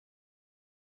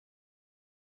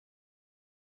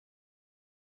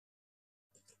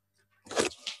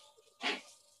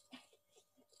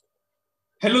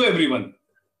Hello everyone,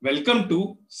 welcome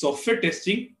to Software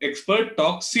Testing Expert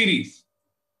Talk series.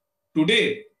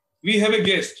 Today we have a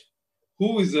guest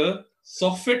who is a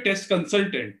software test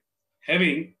consultant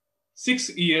having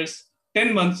 6 years,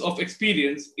 10 months of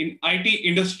experience in IT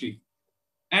industry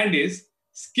and is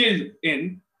skilled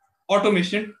in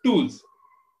automation tools.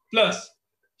 Plus,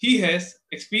 he has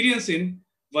experience in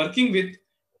working with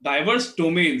diverse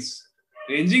domains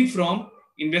ranging from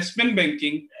investment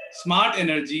banking, smart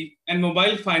energy, and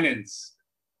mobile finance.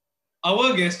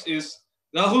 Our guest is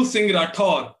Rahul Singh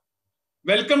Rathore.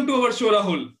 Welcome to our show,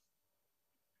 Rahul.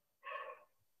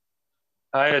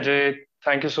 Hi Ajay,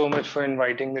 thank you so much for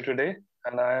inviting me today,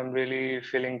 and I am really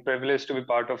feeling privileged to be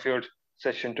part of your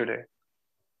session today.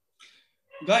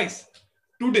 Guys,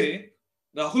 today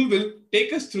Rahul will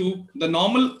take us through the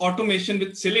normal automation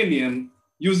with Selenium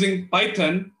using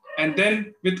Python and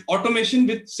then with automation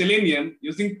with Selenium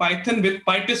using Python with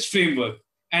Pytest framework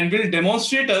and will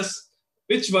demonstrate us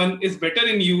which one is better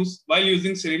in use while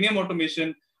using Selenium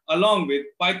automation along with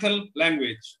Python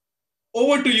language.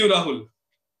 Over to you, Rahul.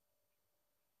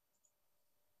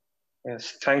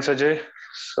 Yes, thanks Ajay.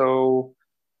 So,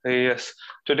 yes,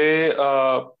 today,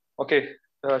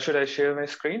 should I share my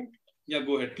screen? Yeah,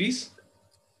 go ahead, please.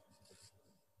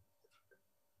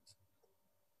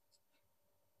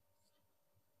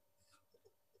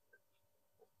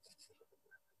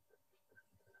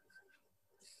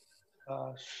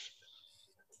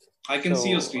 I can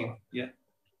see your screen. Yeah.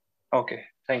 Okay,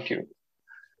 thank you.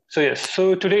 So yes,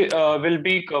 so today we'll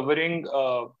be covering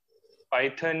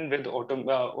Python with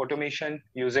automation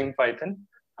using Python.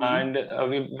 And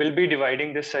we will be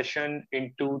dividing this session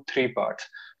into 3 parts.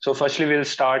 So firstly, we'll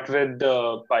start with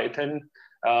Python,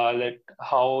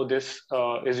 how this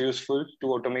is useful to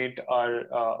automate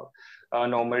our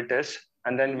normal tests.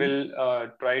 And then we'll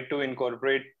try to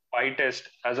incorporate Pytest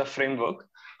as a framework,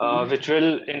 which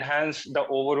will enhance the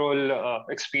overall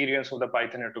experience of the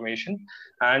Python automation.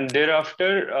 And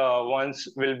thereafter, once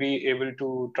we'll be able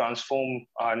to transform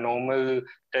our normal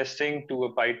testing to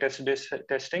a Pytest-based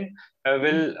testing,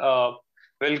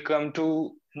 we'll come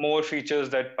to more features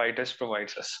that Pytest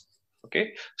provides us.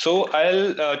 Okay, so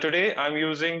today I'm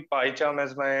using PyCharm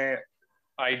as my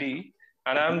ID,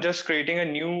 and I'm just creating a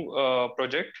new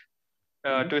project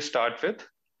to start with,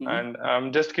 and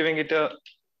I'm just giving it a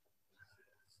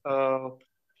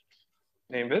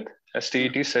name with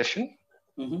STET session.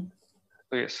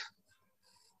 So yes,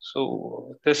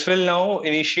 so this will now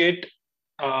initiate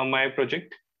my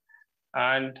project.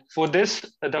 And for this,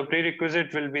 the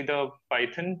prerequisite will be the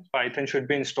Python. Python should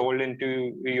be installed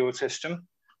into your system.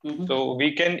 So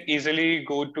we can easily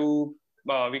go to,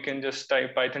 we can just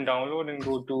type Python download and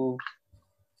go to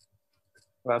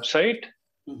website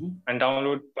and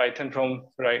download Python from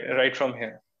right from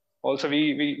here. Also,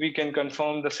 we can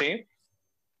confirm the same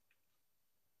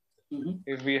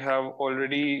if we have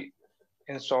already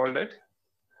installed it.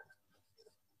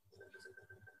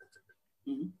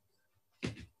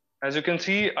 As you can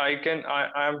see, I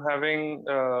am having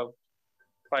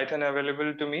Python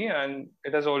available to me, and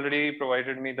it has already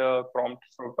provided me the prompt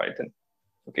for Python.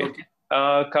 Okay.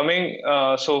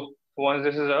 So once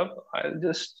this is up, I'll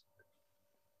just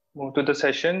move to the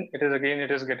session. It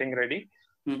is getting ready.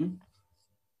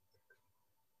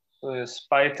 So yes,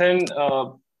 Python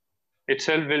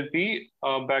itself will be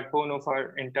a backbone of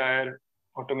our entire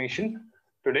automation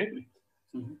today.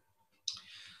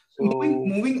 So,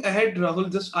 moving ahead,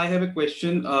 Rahul, just I have a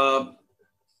question.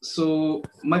 So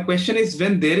my question is,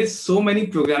 when there is so many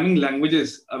programming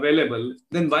languages available,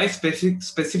 then why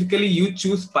specifically you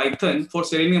choose Python for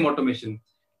Selenium automation?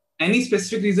 Any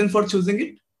specific reason for choosing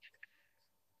it?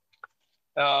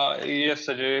 Yes,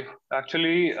 Ajay.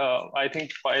 Actually, I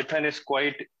think Python is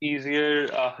quite easier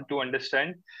to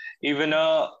understand. Even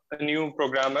a new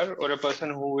programmer or a person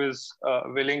who is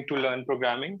willing to learn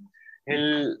programming,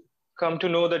 he'll come to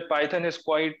know that Python is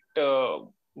quite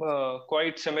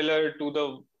similar to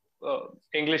the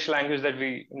English language that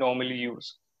we normally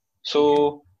use.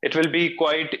 So it will be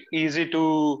quite easy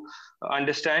to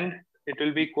understand. It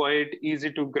will be quite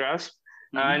easy to grasp.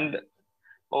 And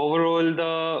overall,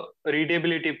 the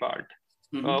readability part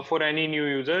for any new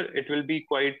user, it will be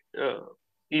quite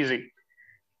easy.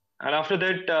 And after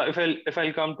that, if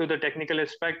I'll come to the technical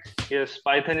aspect, yes,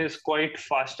 Python is quite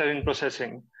faster in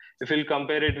processing. If you'll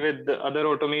compare it with the other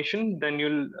automation, then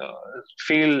you'll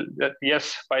feel that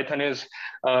yes, Python is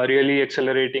really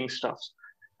accelerating stuff.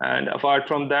 And apart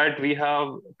from that, we have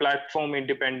platform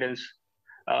independence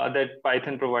that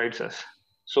Python provides us.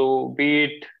 So be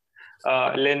it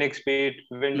Linux, be it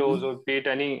Windows, or be it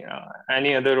any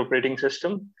other operating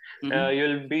system,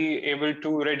 you'll be able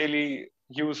to readily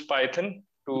use Python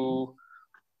to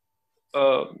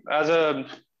as a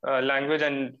language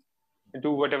and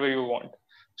do whatever you want.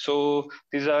 So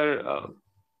these are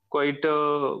quite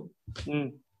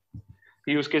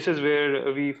use cases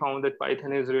where we found that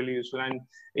Python is really useful. And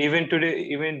even today,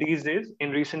 even these days,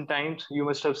 in recent times, you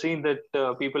must have seen that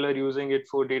people are using it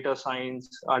for data science,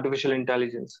 artificial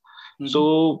intelligence.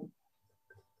 So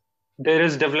there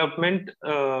is development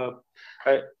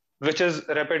which is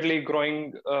rapidly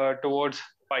growing towards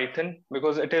Python,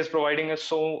 because it is providing us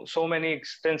so many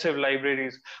extensive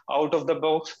libraries out of the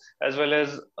box, as well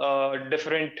as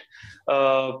different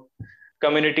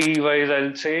community wise,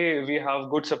 I'll say we have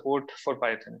good support for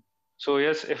Python. So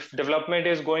yes, if development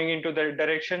is going into that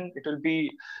direction, it will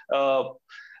be uh,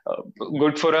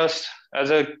 good for us as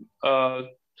a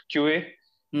QA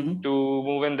to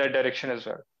move in that direction as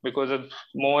well, because of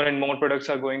more and more products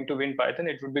are going to be in Python.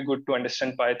 It would be good to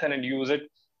understand Python and use it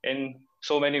in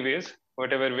so many ways,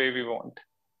 whatever way we want.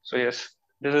 So yes,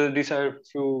 these are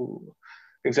few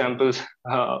examples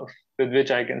with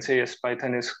which I can say yes,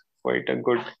 Python is quite a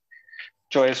good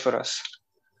choice for us.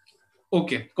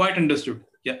 Okay, quite understood.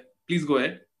 Yeah, please go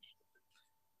ahead.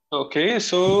 Okay,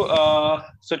 so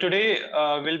so today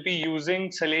we'll be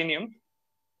using Selenium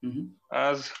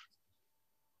as.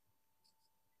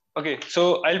 Okay,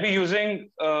 so I'll be using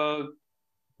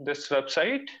this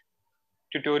website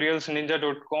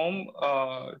tutorialsninja.com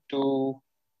to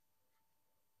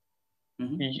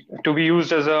be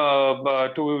used as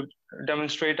a to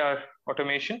demonstrate our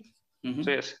automation.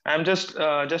 So yes, I'm just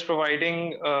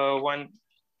providing one.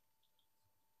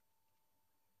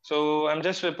 So I'm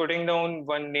just putting down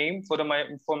one name for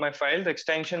my file. The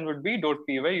extension would be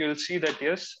 .py. You'll see that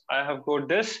yes, I have got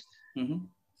this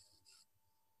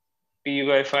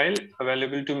py file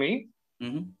available to me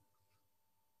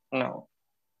now.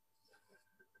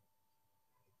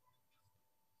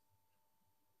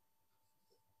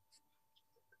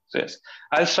 So yes,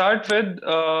 I'll start with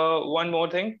one more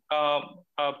thing.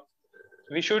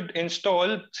 We should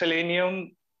install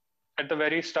Selenium at the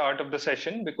very start of the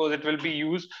session, because it will be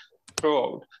used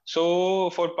throughout. So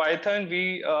for Python,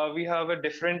 we have a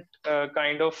different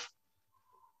kind of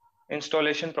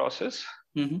installation process.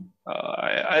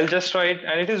 I'll just write,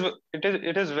 and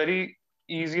it is very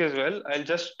easy as well. I'll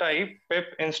just type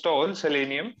pip install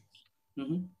Selenium,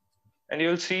 and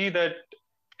you'll see that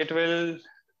it will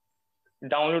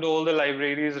download all the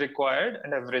libraries required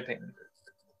and everything.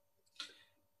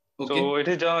 Okay. So it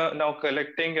is now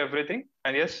collecting everything,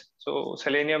 and yes, so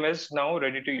Selenium is now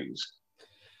ready to use.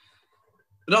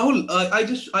 Rahul, I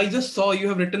just saw you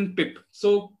have written pip.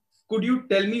 So could you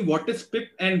tell me what is pip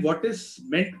and what is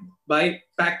meant by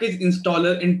package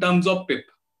installer in terms of pip?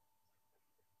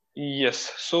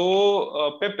 Yes,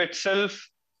 so pip itself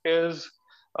is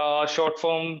a short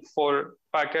form for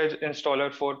package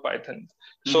installer for Python.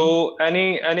 So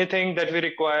anything that we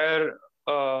require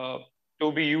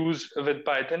to be used with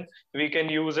Python, we can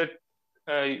use it.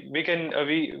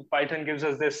 Python gives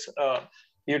us this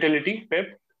utility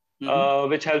pip,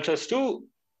 which helps us to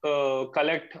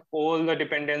collect all the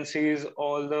dependencies,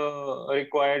 all the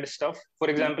required stuff. For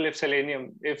example, if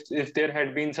Selenium, if there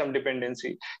had been some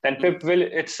dependency, then pip will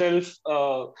itself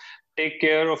take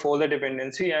care of all the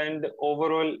dependency, and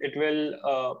overall it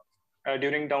will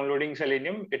during downloading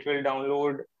Selenium, it will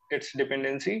download its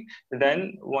dependency.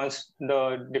 Then once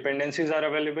the dependencies are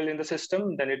available in the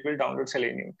system, then it will download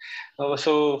Selenium.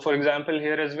 So for example,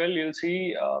 here as well, you'll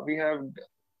see we have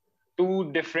two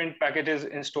different packages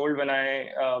installed when I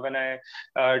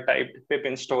typed pip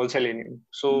install Selenium.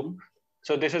 So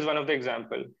so this is one of the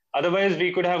example. Otherwise,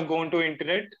 we could have gone to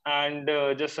internet and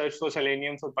just search for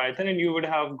Selenium for Python, and you would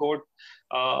have got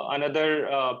another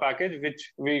package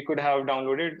which we could have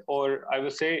downloaded, or I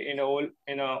would say in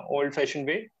a old-fashioned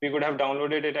way, we could have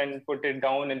downloaded it and put it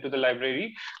down into the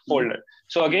library folder.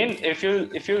 So again, if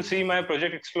you'll see my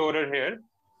project explorer here,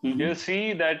 you'll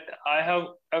see that I have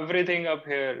everything up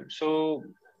here. So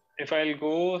if I'll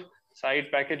go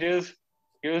site packages,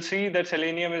 you'll see that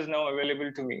Selenium is now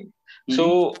available to me.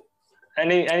 So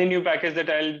any new package that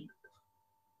I'll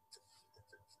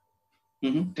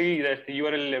see that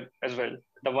URL lib as well,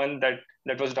 the one that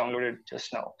was downloaded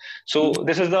just now. So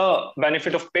this is the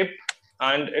benefit of pip,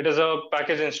 and it is a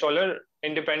package installer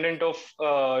independent of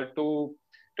to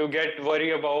get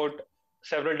worry about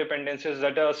several dependencies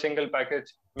that a single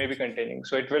package may be containing.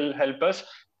 So it will help us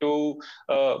to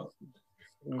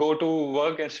go to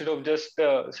work instead of just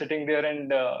sitting there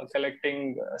and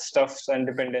collecting stuffs and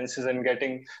dependencies and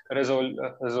getting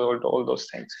resolved all those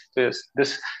things. So yes,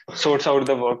 this sorts out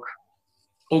the work.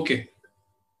 Okay,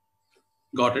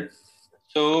 got it.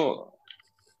 So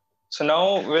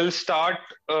now we'll start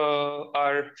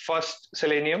our first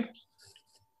Selenium.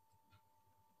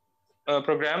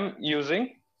 program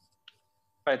using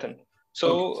Python.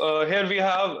 So here we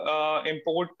have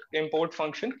import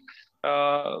function.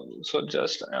 So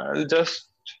I'll just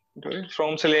do it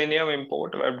from Selenium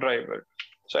import WebDriver.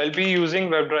 So I'll be using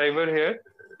WebDriver here.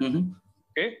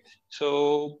 Okay.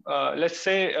 So let's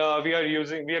say we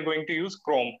are going to use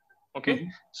Chrome. Okay.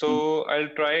 So I'll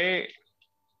try.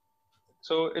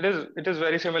 So it is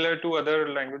very similar to other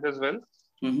languages as well.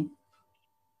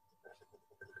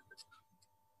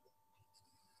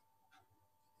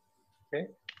 Okay.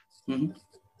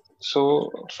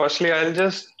 So firstly, I'll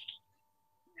just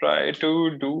try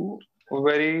to do a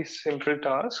very simple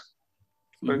task.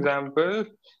 For example,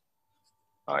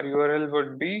 our URL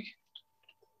would be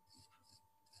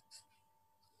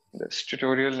this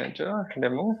tutorial ninja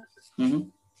demo. So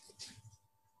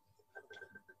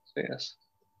yes,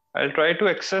 I'll try to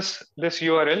access this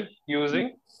URL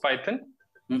using Python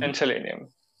and Selenium.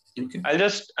 Okay. I'm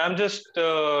just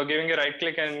giving a right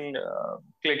click and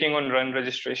clicking on run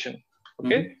registration.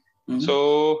 Okay.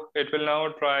 So it will now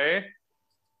try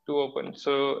to open.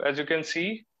 So as you can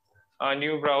see, our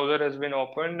new browser has been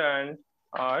opened and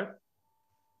our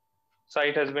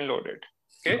site has been loaded.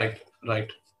 Okay.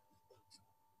 Right.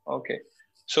 Okay.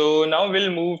 So now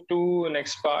we'll move to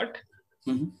next part.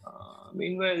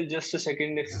 Meanwhile, just a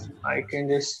second, if I can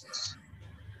just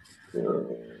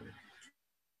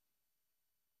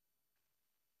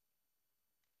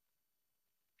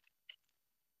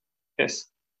yes.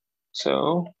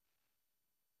 So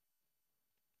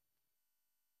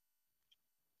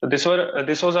this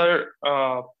was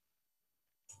our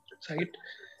site.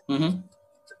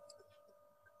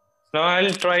 Now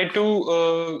I'll try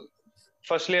to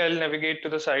firstly I'll navigate to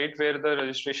the site where the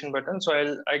registration button.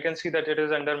 So I can see that it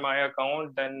is under my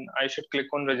account. Then I should click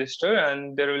on register,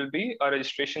 and there will be a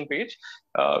registration page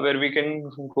where we can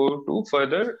go to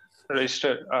further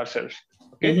register ourselves.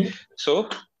 Okay. So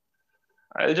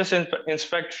I'll just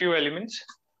inspect few elements.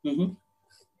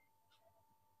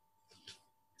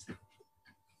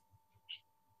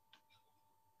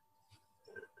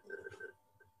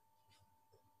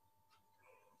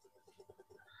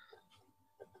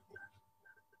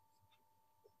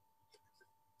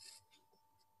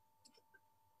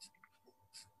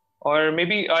 Or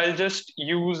maybe I'll just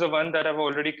use the one that I've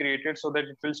already created so that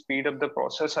it will speed up the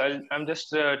process. I'm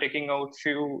just taking out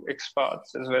few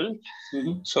XPaths as well.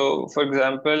 So for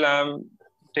example, I'm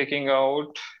taking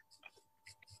out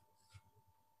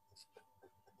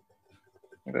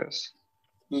this.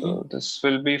 So this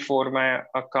will be for my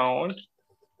account,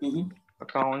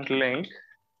 account link.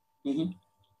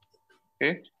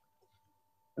 Okay.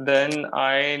 Then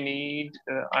I need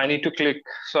to click.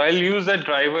 So I'll use that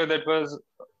driver that was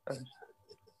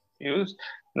used,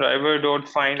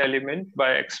 driver.find element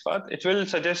by XPath. It will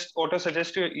auto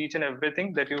suggest you each and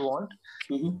everything that you want.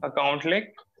 Account link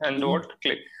and dot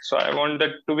click. So I want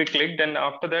that to be clicked, and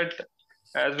after that,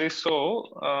 as we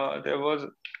saw, there was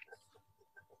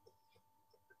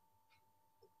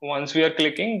once we are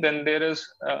clicking, then there is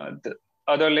the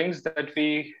other links that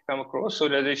we come across. So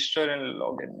register and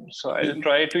login. So I'll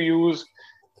try to use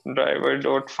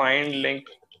driver.find link,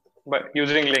 but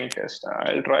using link test.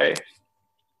 I'll try.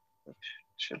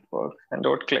 Should work and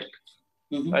dot click.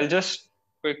 I'll just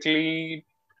quickly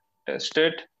test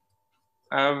it.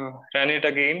 I've ran it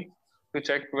again to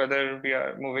check whether we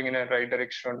are moving in a right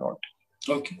direction or not.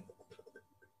 Okay.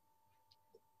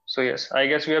 So yes, I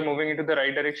guess we are moving into the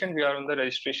right direction. We are on the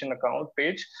registration account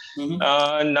page.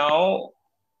 Now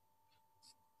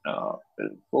we'll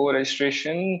go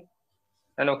registration,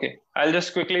 and okay, I'll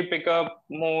just quickly pick up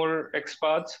more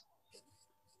XPaths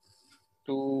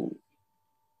to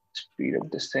speed up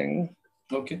this thing.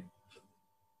 Okay.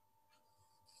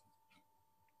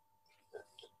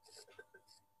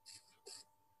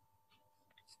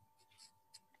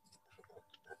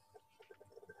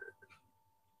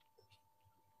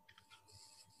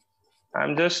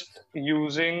 I'm just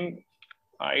using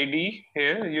ID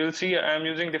here. You'll see I'm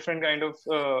using different kind of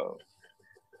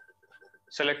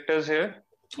selectors here.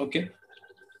 Okay.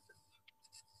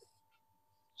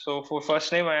 So for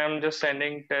first name, I am just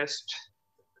sending test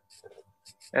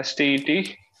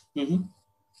STET.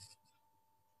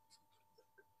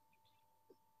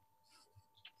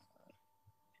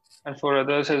 And for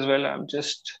others as well, I'm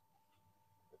just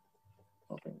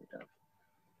opening it up.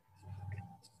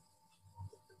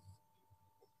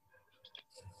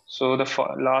 So the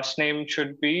last name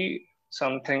should be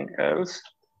something else.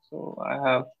 So I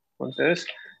have put this.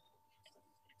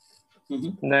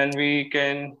 Then we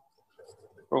can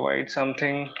provide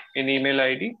something in email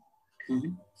ID.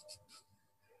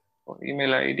 For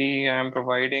email ID, I'm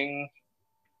providing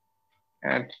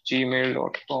at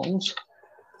gmail.com.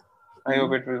 I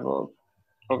hope it will work.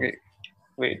 Okay,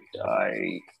 wait,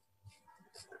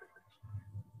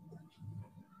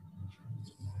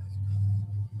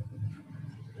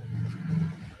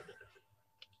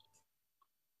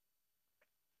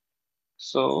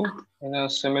 so in a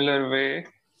similar way,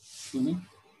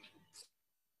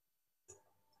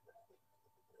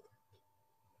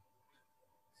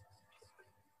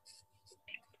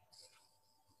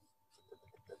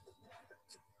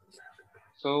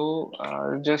 so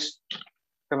just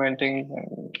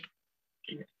commenting.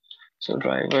 So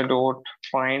driver dot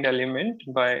find element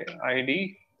by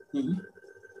ID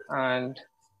and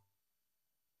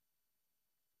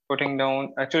putting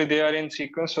down. Actually, they are in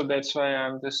sequence, so that's why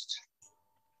I'm just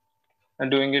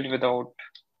doing it without.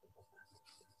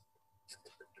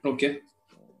 Okay.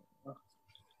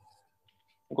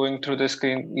 Going through the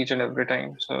screen each and every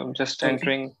time. So I'm just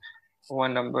entering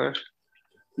one number.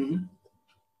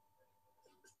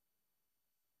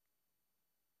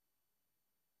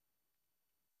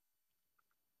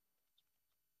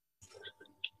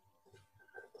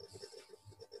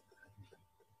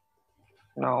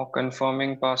 Now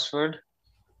confirming password.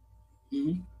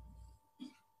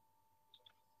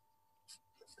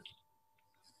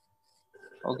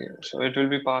 Okay, so it will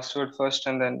be password first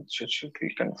and then it should be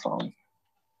confirmed.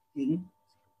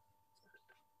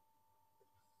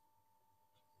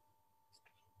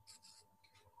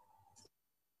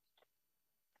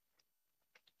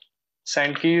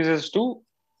 Send keys is to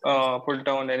put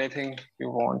down anything you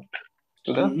want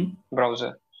to the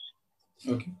browser.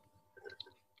 Okay.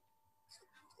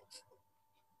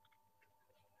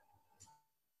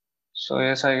 So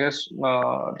yes, I guess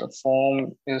the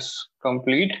form is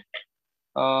complete.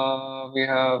 We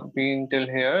have been till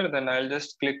here. Then I'll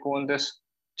just click on this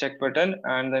check button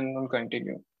and then on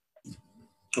continue.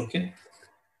 Okay.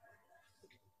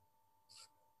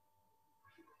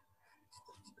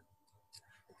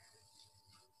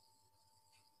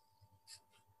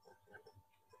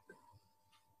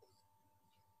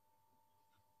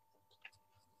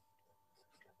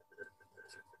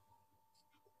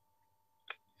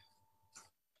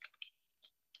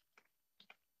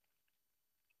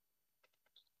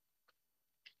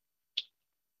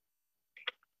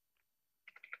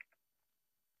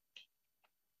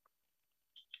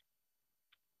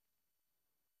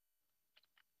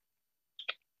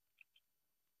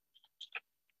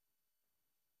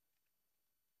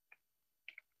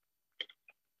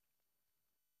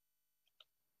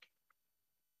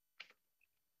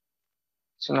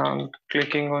 So now I'm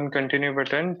clicking on continue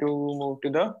button to move to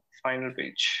the final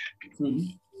page.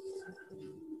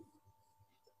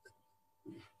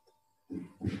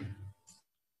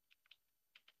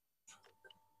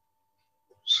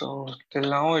 So till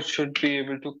now it should be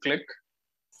able to click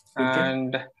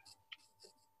and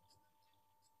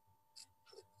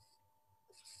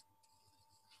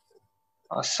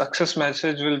a success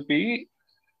message will be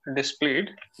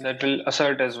displayed that will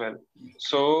assert as well.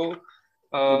 So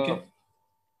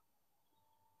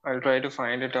I'll try to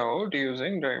find it out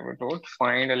using driver dot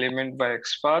find element by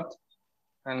XPath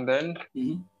and then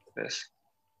this.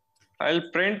 I'll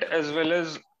print as well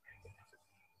as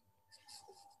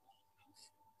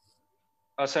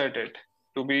assert it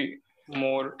to be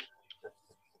more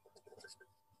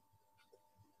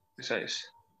precise.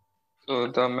 So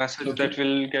the message that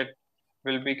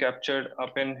will be captured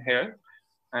up in here,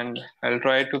 and I'll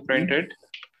try to print it.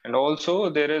 And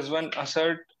also there is one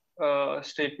assert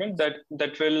statement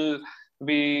that will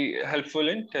be helpful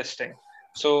in testing.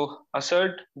 So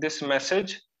assert this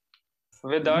message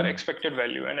with our expected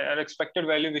value, and our expected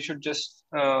value we should just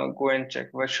go and check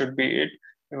what should be it,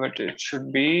 what it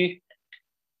should be.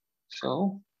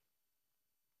 So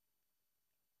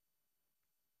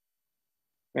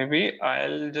maybe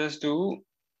I'll just do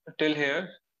till here,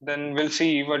 then we'll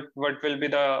see what will be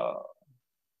the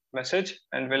message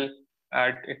and we'll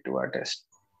add it to our test.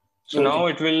 So now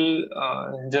it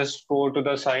will just go to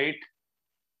the site.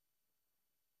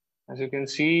 As you can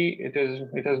see,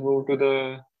 it has moved to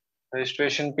the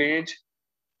registration page.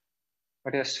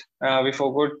 But yes, we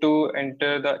forgot to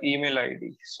enter the email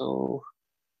ID. So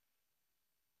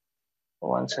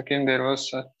 1 second, there was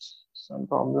some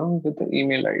problem with the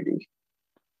email ID.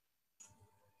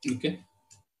 Okay.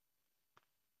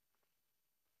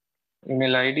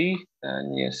 Email ID,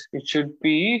 and yes, it should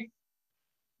be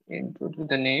input with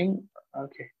the name.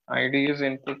 Okay, ID is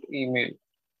input email.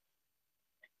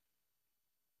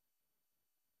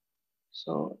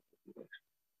 So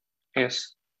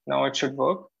yes, now it should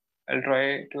work. I'll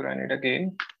try to run it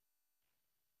again.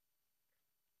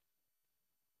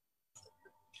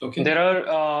 Okay. There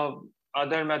are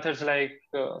other methods like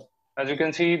As you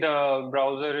can see, the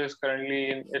browser is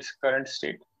currently in its current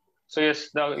state. So yes,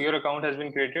 your account has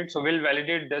been created. So we'll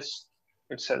validate this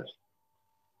itself.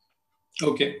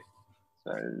 Okay.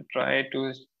 So I'll try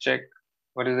to check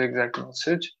what is the exact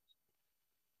message.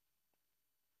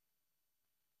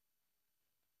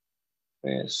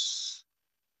 Yes.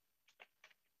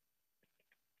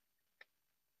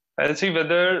 I'll see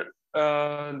whether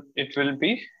it will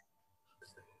be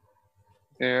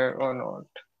there or not.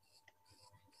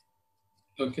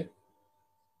 Okay.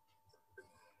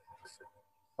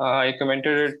 I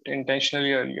commented it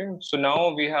intentionally earlier. So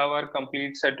now we have our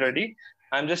complete set ready.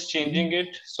 I'm just changing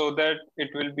it so that it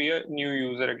will be a new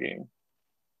user again.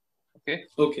 Okay.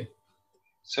 Okay.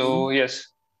 So yes.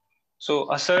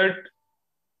 So assert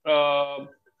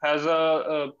has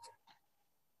a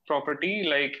property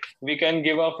like we can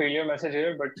give a failure message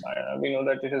here, but we know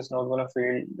that it is not going to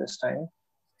fail this time.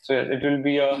 So yes, it will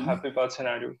be a happy path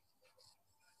scenario.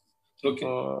 Okay.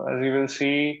 As you will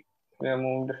see, we have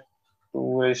moved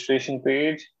to registration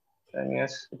page, and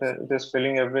yes, it is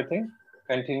filling everything.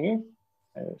 Continue.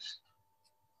 Yes.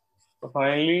 So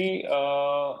finally,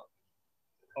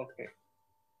 okay.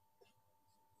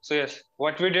 So yes,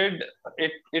 what we did,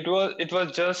 it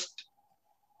was just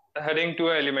heading to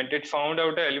an element. It found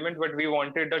out an element, but we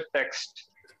wanted a text.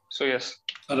 So yes,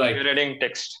 Right. we're adding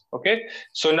text. Okay.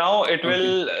 So now it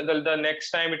will the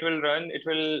next time it will run, it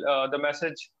will the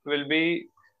message will be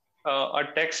a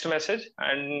text message,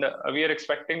 and we are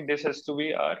expecting this has to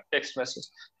be our text message.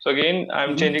 So again,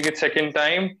 I'm changing it second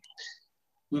time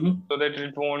so that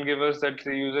it won't give us that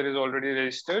the user is already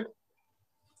registered.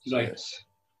 So Right. yes.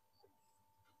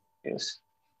 Yes.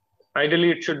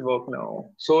 Ideally, it should work now.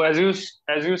 So as you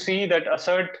see that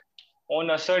assert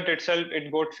itself,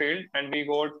 it got failed, and we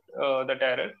got that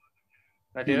error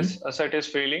that yes, assert is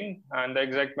failing, and the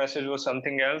exact message was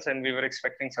something else, and we were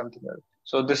expecting something else.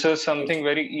 So this is something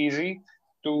very easy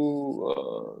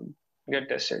to get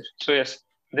tested. So yes,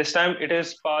 this time it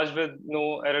is passed with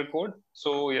no error code.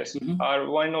 So yes, our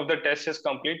one of the tests is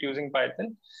complete using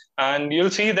Python, and you'll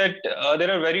see that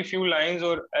there are very few lines,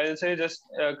 or I'll say just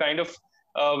kind of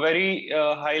very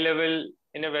high level.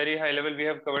 In a very high level, we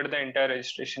have covered the entire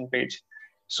registration page.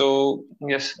 So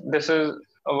yes, this is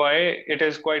why it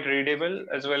is quite readable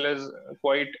as well as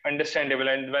quite understandable.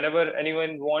 And whenever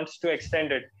anyone wants to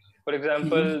extend it, for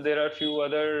example, there are few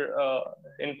other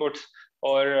inputs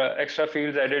or extra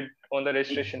fields added on the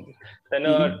registration, then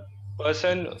the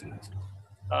person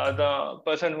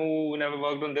who never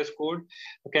worked on this code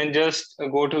can just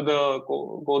go through the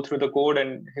code,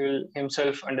 and he will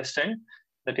himself understand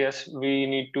that yes, we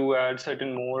need to add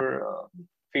certain more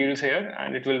fields here,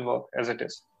 and it will work as it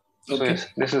is. So yes,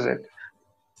 this is it.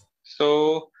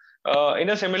 So in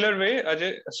a similar way,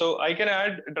 Ajay, so I can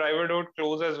add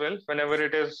driver.close as well whenever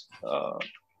it is.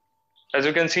 As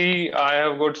you can see, I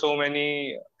have got so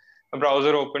many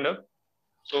browser opened up.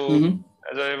 So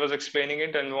as I was explaining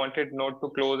it and wanted not to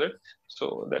close it.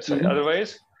 So that's why.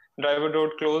 Otherwise,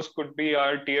 driver.close could be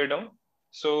our tear down.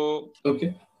 So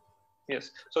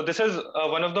yes. So this is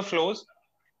one of the flows,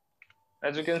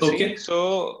 as you can see.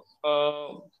 So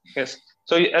yes.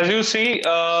 So as you see,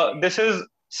 this is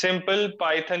simple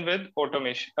Python with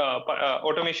automation.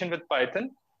 Automation with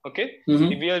Python. Okay.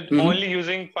 We are only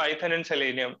using Python and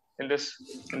Selenium in this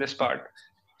part.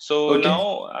 So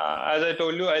now, as I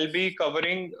told you, I'll be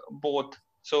covering both.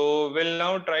 So we'll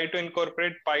now try to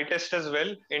incorporate Pytest as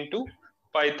well into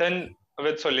Python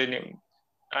with Selenium,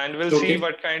 and we'll see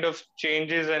what kind of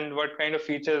changes and what kind of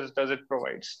features does it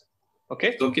provides.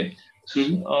 Okay.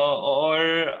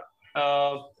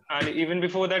 And even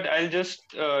before that, I'll just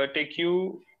take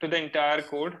you to the entire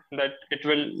code that it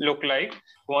will look like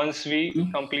once we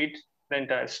complete the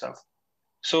entire stuff.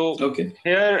 So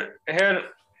here,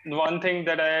 one thing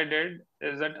that I did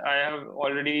is that I have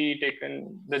already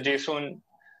taken the JSON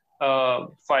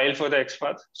file for the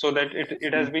XPath, so that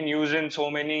it has been used in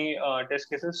so many test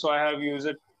cases. So I have used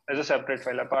it as a separate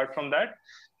file. Apart from that,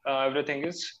 everything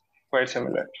is quite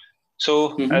similar.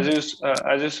 So as you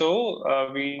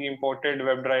saw, we imported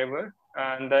WebDriver,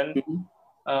 and then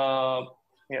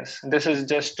yes, this is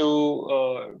just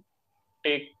to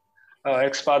take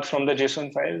XPath from the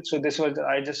JSON file. So this was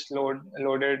I just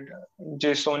loaded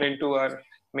JSON into our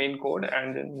main code,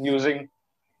 and then using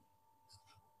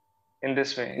in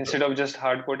this way instead of just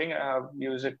hard coding, I have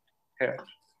used it here.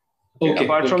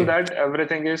 Apart from that,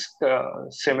 everything is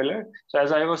similar. So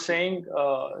as I was saying,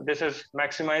 this is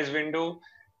maximize window,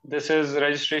 this is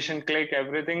registration click,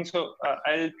 everything. So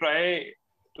I'll try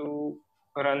to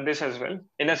run this as well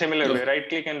in a similar way. Right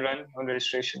click and run on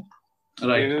registration. You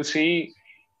will see.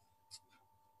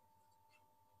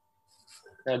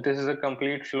 this is a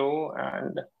complete flow,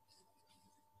 and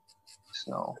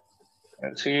now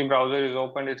see browser is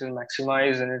opened, it is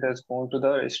maximized, and it has gone to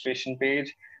the registration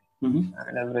page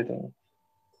and everything.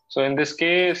 So in this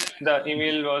case, the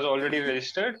email was already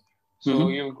registered. So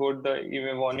you got the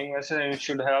email warning message and it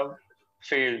should have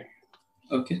failed.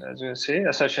 Okay. So as we say,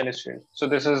 assertion is failed. So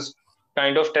this is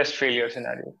kind of test failure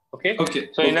scenario. Okay. Okay.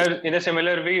 So in a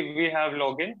similar way, we have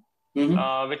login,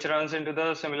 which runs into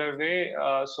the similar way.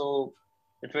 So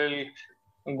it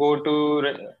will go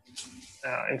to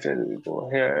it will go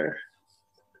here.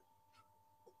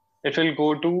 It will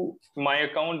go to my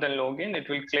account, then login. It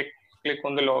will click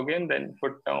on the login, then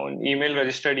put down email,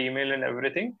 registered email and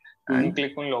everything, and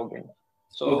click on login.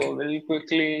 So we'll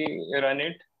quickly run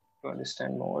it to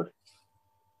understand more.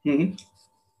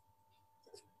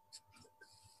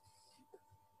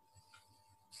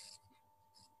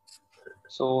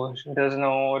 So there's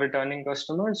now returning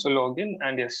customer. So login,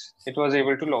 and yes, it was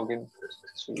able to log in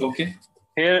successfully. Okay.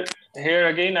 Here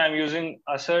again, I'm using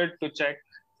assert to check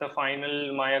the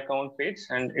final my account page,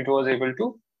 and it was able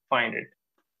to find it.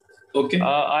 Okay.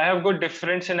 I have got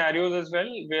different scenarios as well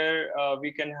where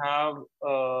we can have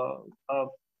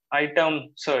item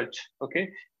search. Okay,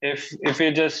 if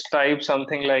we just type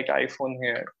something like iPhone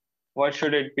here, what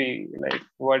should it be like?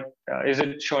 What is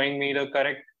it showing me the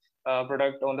correct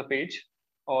product on the page,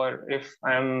 or if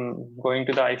I'm going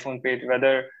to the iPhone page,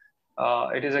 whether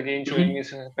it is again showing me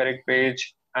the correct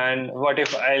page, and what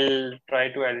if I'll try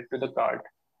to add it to the cart?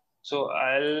 So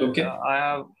I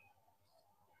have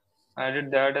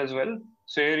added that as well.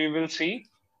 So here you will see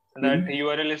that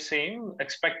URL is same.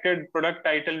 Expected product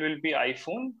title will be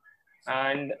iPhone,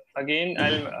 and again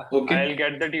I'll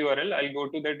get that URL. I'll go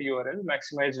to that URL,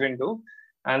 maximize window,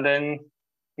 and then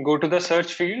go to the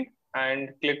search field and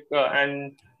click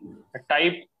and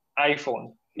type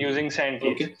iPhone using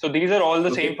SandCase. So these are all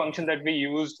the same functions that we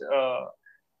used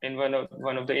in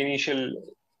one of the initial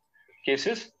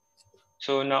cases.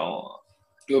 So now,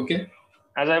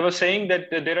 as I was saying,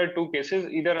 that there are two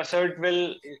cases: either assert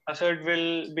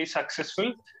will be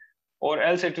successful, or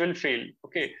else it will fail.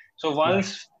 Okay. So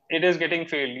once it is getting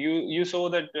failed, you saw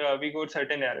that we got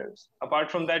certain errors. Apart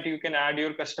from that, you can add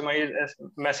your customized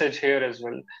message here as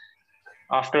well.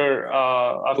 After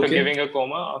giving a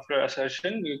comma, after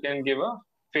assertion, you can give a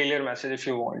failure message if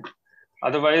you want.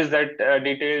 Otherwise, that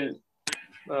detailed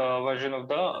version of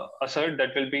the assert,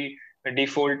 that will be a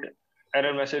default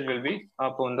error message, will be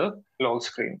up on the log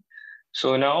screen.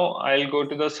 So now I'll go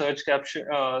to the search caption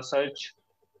search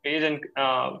page, and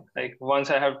like once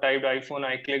I have typed iPhone,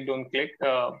 I clicked on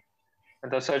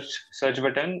the search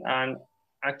button, and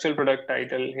actual product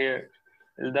title here.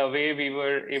 The way we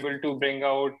were able to bring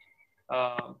out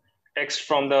text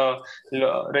from the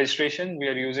registration, we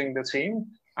are using the same,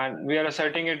 and we are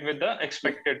asserting it with the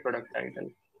expected product title.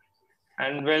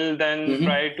 And we'll then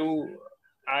try to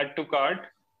add to cart,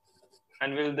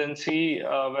 and we'll then see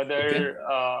whether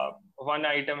one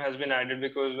item has been added,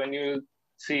 because when you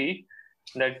see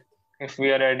that if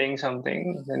we are adding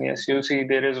something, then yes, you'll see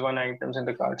there is one item in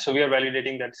the cart. So we are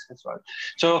validating that as well.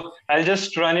 So I'll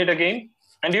just run it again,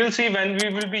 and you'll see when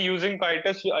we will be using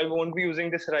Pytest, I won't be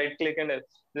using this right click, and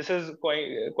this is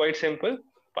quite simple.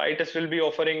 Pytest will be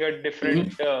offering a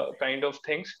different kind of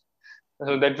things.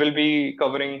 So that will be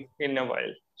covering in a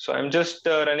while. So I'm just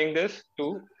running this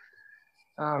to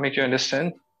make you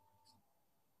understand.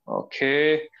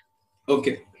 Okay.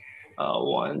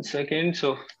 1 second.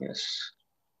 So yes,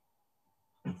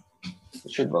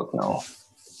 it should work now.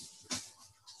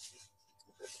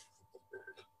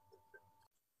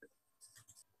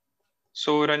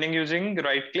 So running using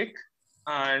right click,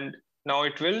 and now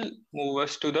it will move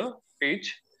us to the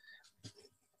page,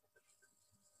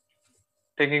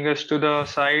 taking us to the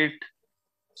site,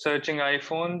 searching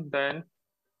iPhone, then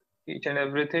each and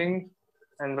everything,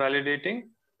 and validating.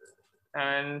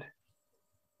 And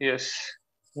yes,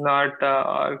 not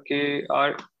our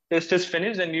test is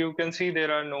finished, and you can see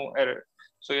there are no error.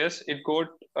 So yes, it got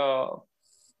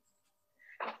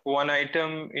one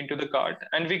item into the cart,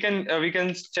 and we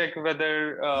can check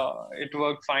whether it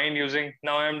worked fine using.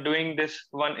 Now I'm doing this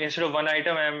one, instead of one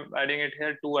item, I'm adding it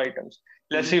here 2 items.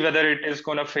 Let's see whether it is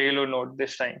gonna fail or not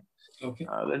this time.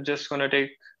 That's just gonna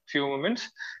take few moments.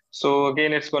 So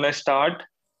again, it's gonna start,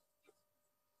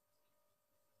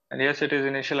 and yes, it is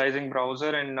initializing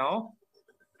browser, and now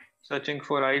searching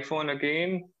for iPhone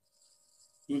again,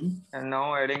 and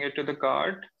now adding it to the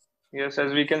cart. Yes,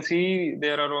 as we can see,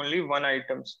 there are only 1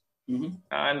 items,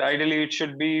 and ideally it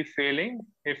should be failing.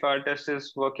 If our test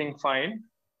is working fine,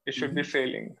 it should be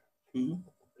failing.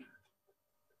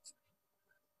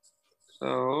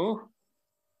 So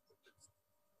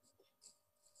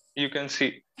you can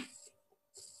see.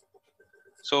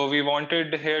 So we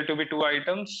wanted here to be 2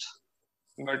 items,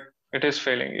 but it is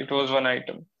failing. It was 1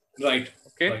 item. Right.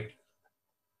 Okay. Right.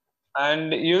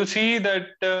 And you'll see that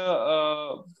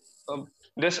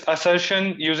this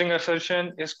assertion, using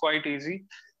assertion is quite easy.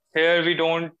 Here we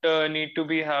don't need to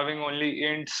be having only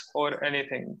ints or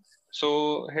anything.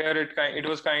 So here it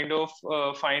was kind of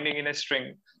finding in a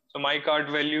string. So my cart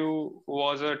value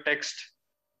was a text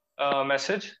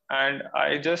message, and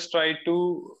I just tried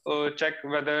to check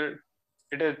whether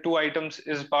it is 2 items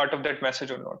is part of that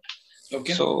message or not.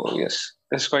 Okay. So yes,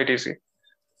 it's quite easy.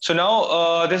 So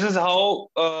now this is how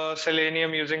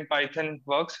Selenium using Python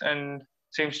works, and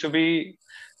seems to be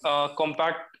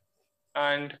compact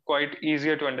and quite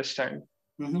easier to understand.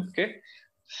 Okay.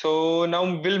 So now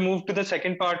we'll move to the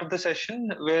second part of the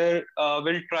session where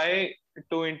we'll try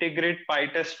to integrate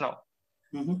Pytest now.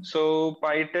 So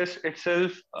Pytest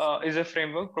itself is a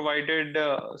framework provided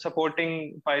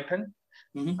supporting Python,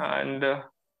 and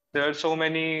there are so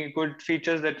many good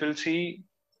features that we'll see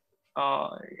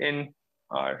in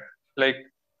our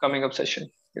coming up session.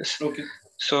 Yes. Okay.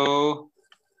 So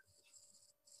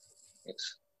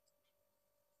yes.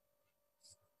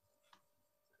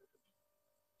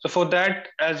 So for that,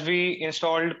 as we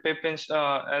installed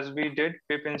as we did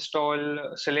pip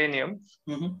install Selenium,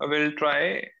 we'll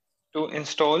try to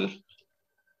install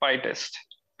Pytest.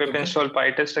 Pip install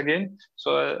Pytest again.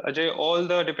 So Ajay, all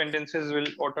the dependencies will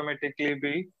automatically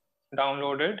be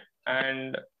downloaded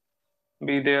and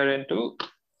be there into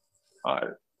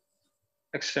our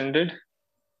extended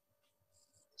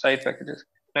side packages.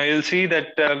 Now you'll see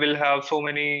that we'll have so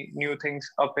many new things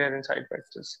appear in side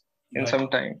packages in some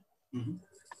time.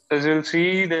 As you'll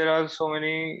see, there are so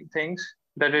many things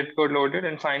that it got loaded,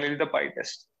 and finally the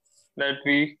Pytest that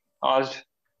we asked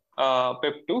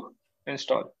pip to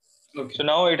install. Okay. So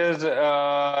now it is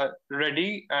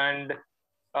ready, and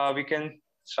we can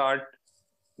start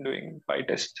doing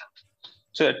Pytest.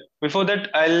 So before that,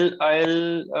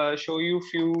 I'll show you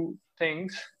few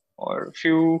things or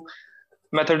few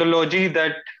methodology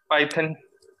that Python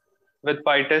with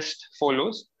Pytest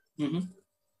follows.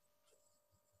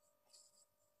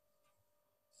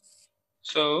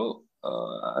 So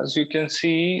as you can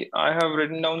see, I have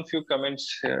written down few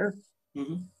comments here.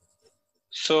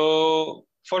 So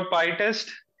for Pytest,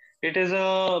 it is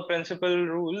a principal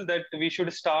rule that we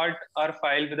should start our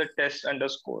file with a test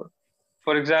underscore.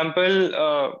 For example,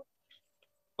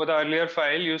 for the earlier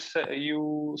file,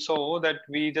 you saw that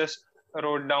we just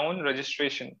wrote down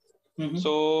registration.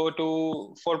 So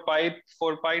for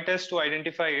Pytest to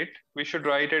identify it, we should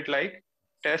write it like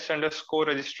test underscore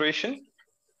registration,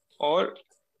 or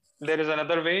there is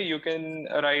another way you can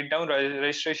write down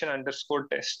registration underscore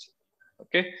test.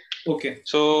 Okay. Okay.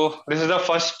 So this is the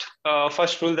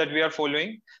first rule that we are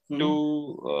following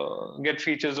to get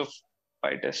features of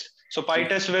Pytest. So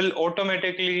Pytest will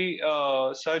automatically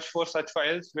search for such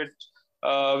files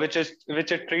which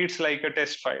it treats like a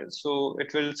test file. So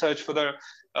it will search for the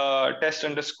test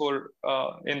underscore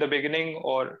in the beginning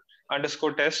or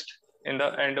underscore test in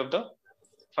the end of the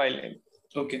file name.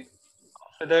 Okay.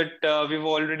 After that, we've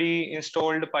already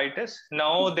installed Pytest.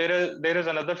 Now there is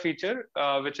another feature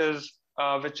which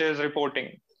is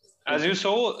reporting. As you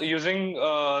saw, using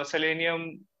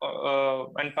Selenium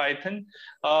and Python,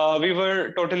 we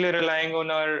were totally relying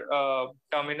on our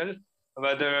terminal,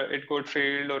 whether it got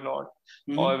failed or not,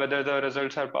 or whether the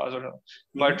results are passed or not.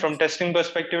 But from testing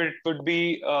perspective, it would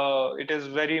be it is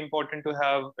very important to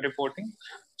have reporting.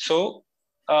 So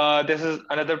this is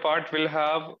another part. We'll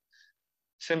have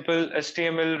simple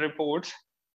HTML reports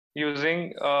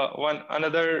using one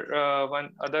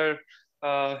other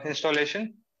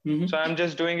installation. So I'm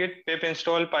just doing it pip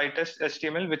install Pytest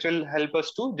HTML, which will help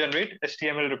us to generate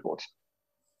HTML reports.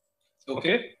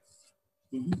 Okay.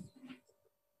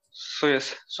 So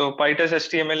yes, so Pytest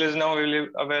HTML is now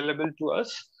available to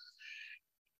us.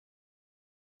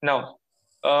 Now,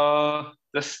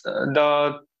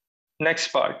 the next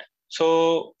part.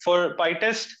 So for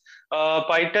Pytest,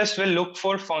 Pytest will look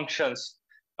for functions.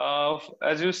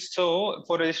 As you saw,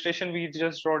 for registration, we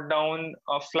just wrote down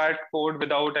a flat code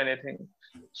without anything.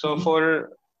 So for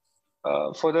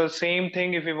the same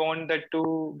thing, if we want that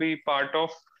to be part of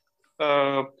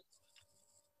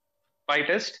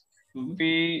Pytest,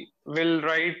 we will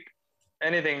write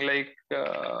anything like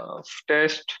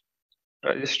test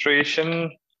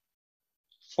registration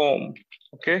form.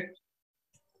 Okay.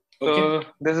 So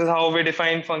this is how we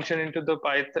define function into the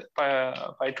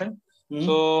Python.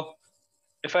 So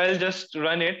if I'll just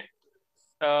run it,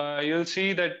 you'll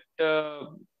see that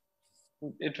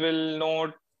it will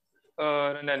not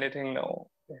run anything now.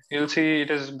 You'll see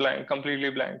it is blank, completely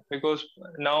blank, because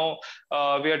now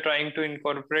we are trying to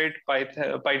incorporate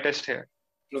Pytest here.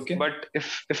 Okay. But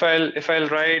if I'll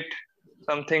write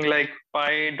something like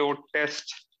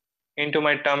py.test into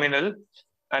my terminal,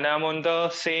 and I'm on the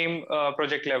same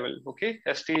project level, okay,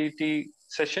 STET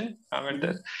session, I'm at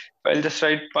this. If I'll just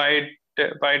write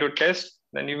py.test,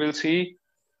 then you will see,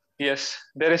 yes,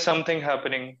 there is something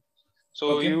happening.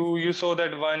 So Okay. you saw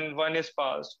that one is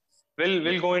passed.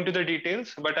 We'll go into the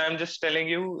details, but I'm just telling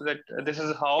you that this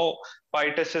is how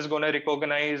PyTest is going to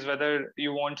recognize whether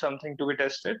you want something to be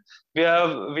tested. We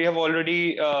have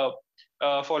already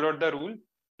followed the rule.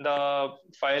 The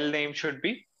file name should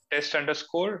be test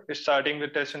underscore, starting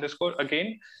with test underscore.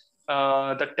 Again,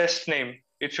 the test name,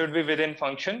 it should be within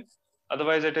function.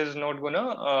 Otherwise, it is not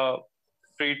gonna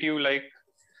treat you like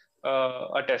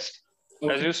a test.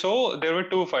 Okay. As you saw, there were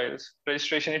two files.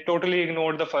 Registration, it totally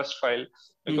ignored the first file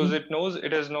because it knows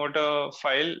it is not a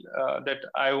file that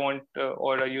I want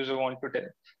or a user want to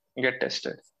get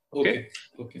tested. Okay.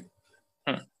 Okay.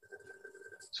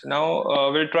 So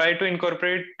now we'll try to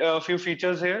incorporate a few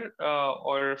features here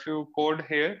or a few code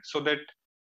here so that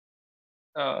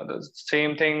the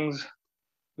same things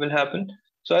will happen.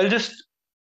 So I'll just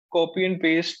copy and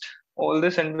paste all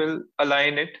this and we'll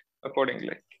align it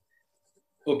accordingly.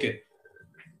 Okay.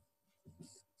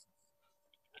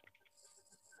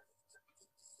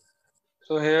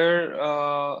 So here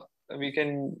we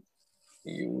can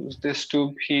use this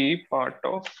to be part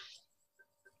of.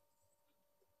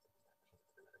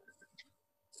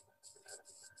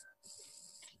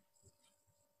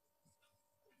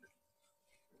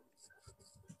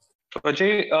 So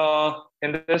Ajay,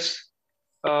 in this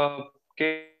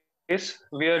case,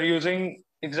 we are using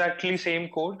exactly same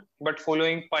code, but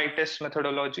following PyTest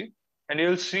methodology. And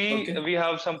you'll see we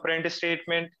have some print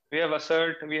statement, we have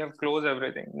assert, we have close,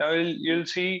 everything. Now you'll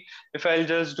see if I'll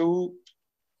just do,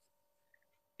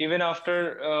 even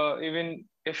after, even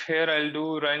if here I'll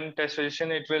do run test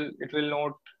registration, it will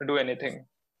not do anything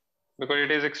because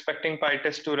it is expecting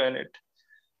PyTest to run it.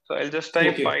 So I'll just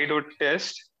type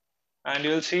py.test and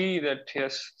you'll see that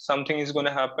yes, something is going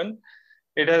to happen.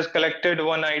 It has collected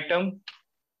one item.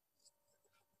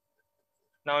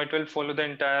 Now it will follow the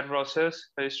entire process,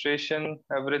 registration,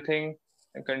 everything,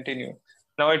 and continue.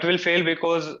 Now it will fail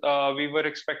because we were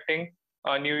expecting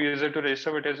a new user to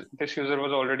register, but this user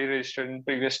was already registered in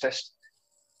previous test.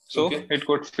 So it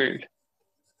got failed.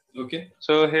 Okay.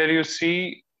 So here you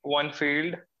see one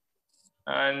field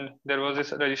and there was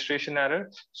this registration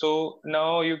error. So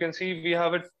now you can see we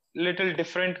have a little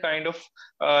different kind of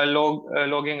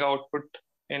logging output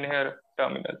in here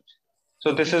terminal.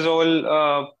 So this is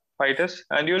all Pytest,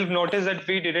 and you'll notice that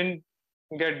we didn't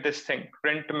get this thing,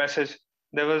 print message.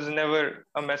 There was never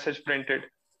a message printed.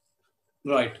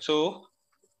 Right. So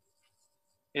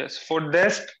yes, for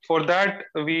that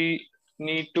we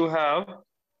need to have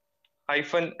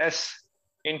 -s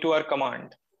into our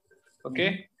command.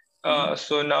 Okay.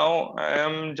 So now I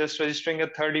am just registering a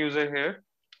third user here.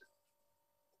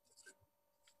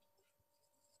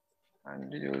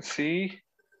 And you'll see,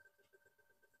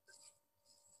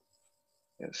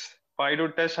 yes,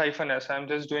 py.test -s. I'm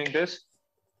just doing this.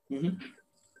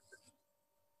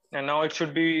 And now it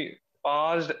should be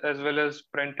passed as well as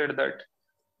printed that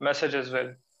message as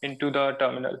well into the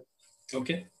terminal.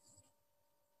 Okay.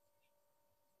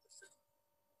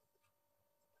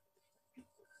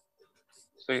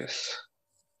 So yes,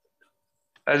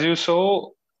 as you saw,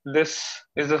 this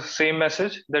is the same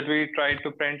message that we tried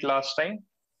to print last time.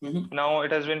 Now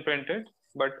it has been printed,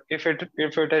 but if it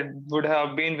would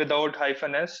have been without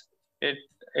 -s,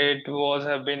 it was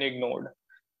have been ignored.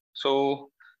 So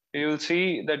you'll see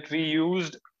that we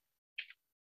used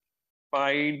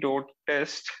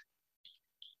py.test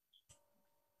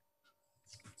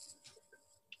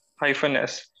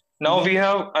 -s. Now we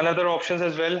have another options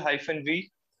as well, -v.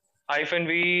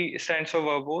 -v stands for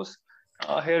verbose.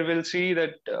 Here we'll see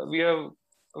that we have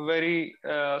very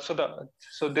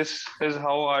so this is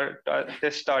how our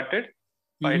test started.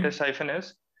 PyTest -s.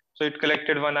 So it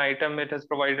collected one item. It has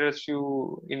provided us few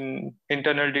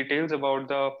internal details about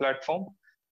the platform.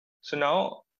 So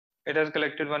now it has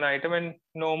collected one item and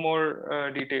no more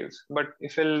details. But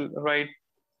if we'll write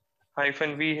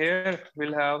 -v here,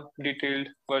 we'll have detailed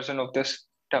version of this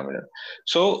terminal.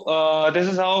 So this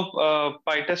is how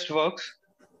PyTest works.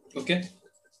 Okay.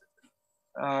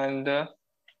 And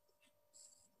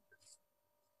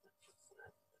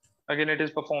again, it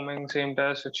is performing same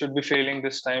task. It should be failing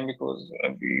this time because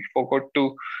we forgot to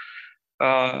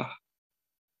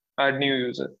add new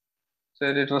user. So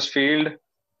it was failed.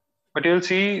 But you'll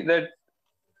see that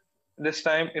this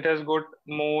time it has got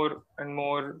more and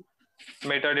more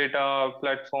metadata,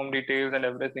 platform details, and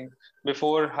everything.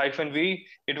 Before -v,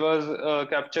 it was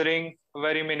capturing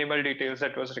very minimal details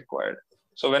that was required.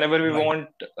 So whenever we Right. want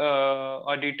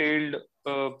a detailed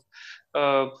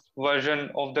version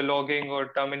of the logging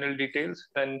or terminal details,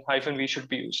 then -v should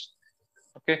be used.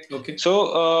 Okay. Okay.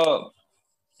 So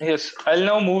yes, I'll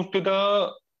now move to the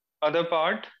other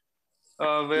part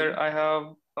where I have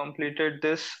completed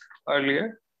this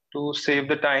earlier to save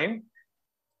the time.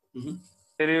 Mm-hmm.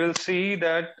 Here you will see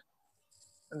that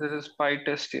this is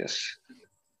Pytest, yes.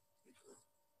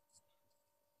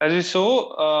 As you saw,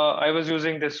 I was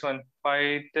using this one,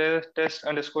 Pytest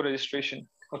underscore registration.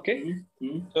 Okay.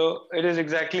 Mm-hmm. So it is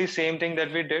exactly same thing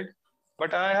that we did.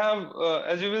 But I have,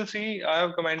 as you will see, I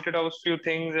have commented out few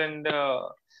things and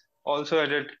also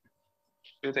added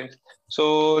few things.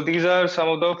 So these are some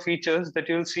of the features that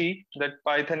you'll see that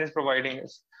Python is providing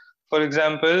us. For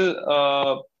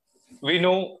example, we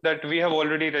know that we have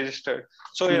already registered.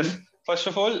 So yes, Mm-hmm. first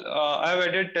of all, I have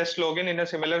added test login in a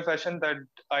similar fashion that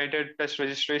I did test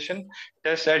registration.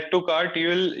 Test add to cart.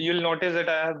 You'll notice that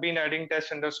I have been adding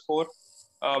test underscore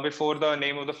before the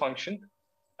name of the function,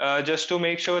 just to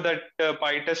make sure that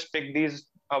PyTest pick these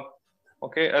up,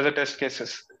 okay, as a test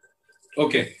cases.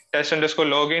 Okay. Test underscore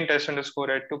login, test underscore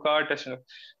add to cart,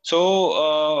 so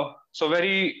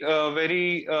very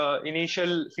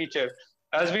initial feature.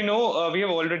 As we know, we have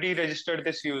already registered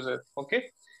this user. Okay.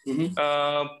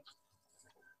 Mm-hmm.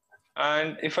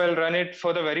 And if I'll run it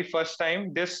for the very first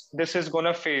time, this is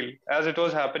gonna fail, as it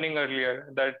was happening earlier.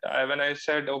 That when I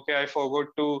said okay, I forgot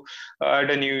to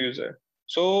add a new user.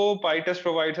 So PyTest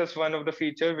provides us one of the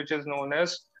feature which is known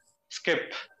as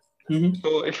skip. Mm-hmm. So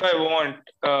if I want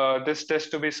this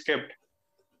test to be skipped,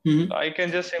 Mm-hmm. I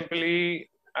can just simply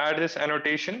add this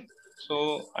annotation.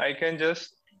 So I can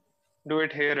just do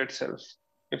it here itself.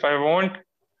 If I want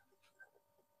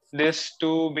this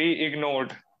to be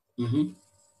ignored, Mm-hmm.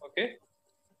 okay.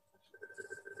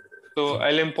 So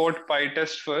I'll import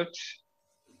PyTest first.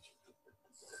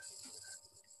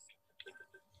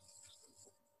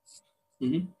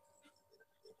 Mm-hmm.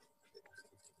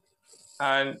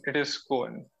 And it is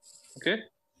gone. Okay.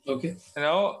 Okay.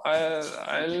 Now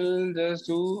I'll just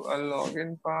do a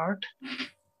login part.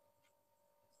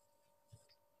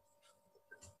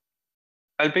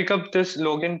 I'll pick up this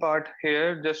login part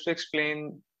here just to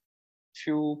explain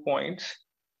few points.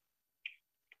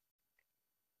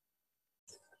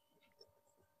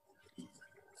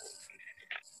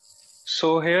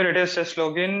 So here it is test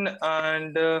login,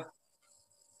 and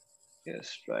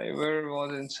yes, driver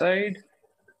was inside.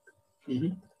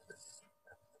 Mm-hmm.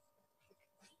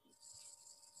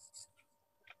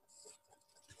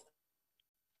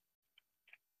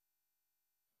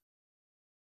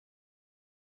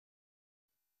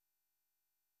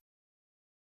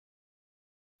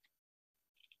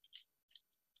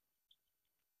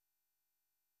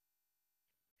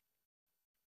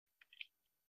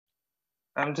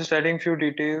 I'm just adding few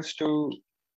details to.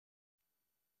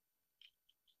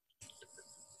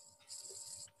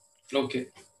 Okay.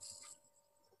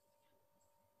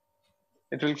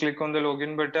 It will click on the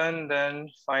login button, then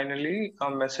finally a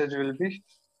message will be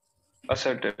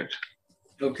asserted.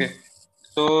 Okay.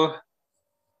 So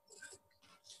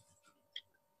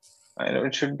I know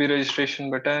it should be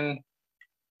registration button.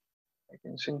 I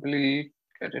can simply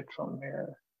get it from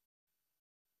here.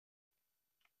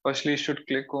 Firstly, should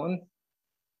click on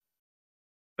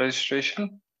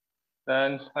registration.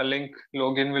 Then a link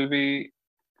login will be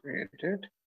created.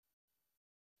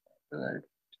 Right,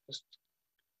 just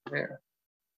there.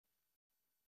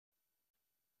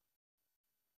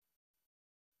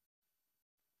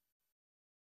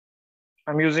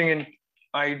 I'm using an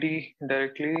ID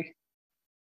directly.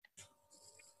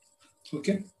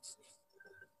 Okay.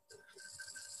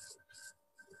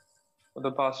 For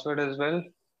the password as well.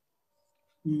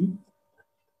 Mm-hmm.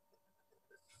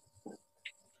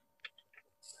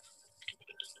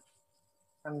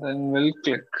 And then we'll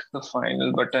click the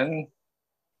final button,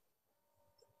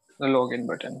 the login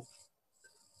button.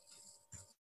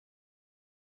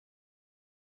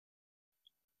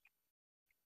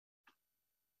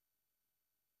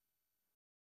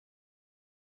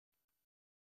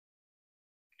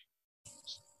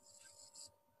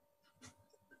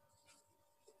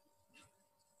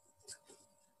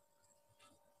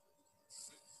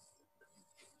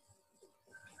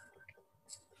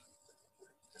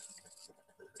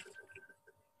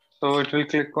 So it will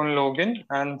click on login,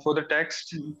 and for the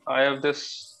text, I have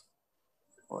this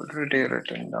already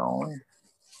written down.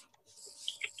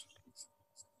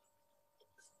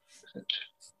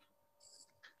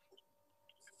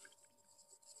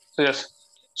 So yes,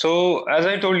 So as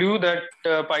I told you that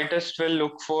Pytest will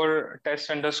look for test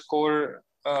underscore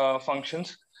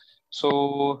functions.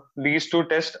 So these two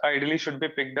tests ideally should be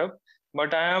picked up,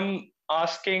 but I am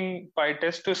asking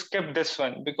Pytest to skip this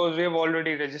one because we have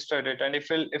already registered it, and if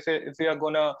we are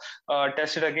gonna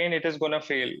test it again, it is gonna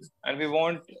fail. And we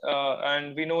want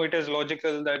and we know it is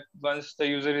logical that once the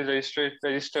user is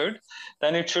registered,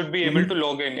 then it should be able to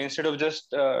log in instead of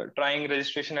just trying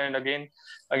registration and again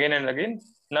and again.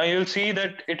 Now you'll see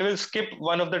that it will skip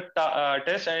one of the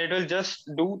tests and it will just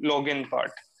do login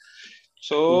part.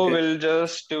 So we'll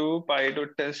just do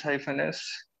py.test-s.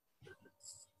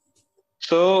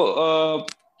 So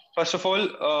first of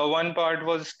all, one part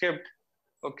was skipped,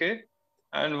 okay,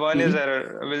 and one is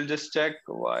error. We'll just check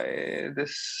why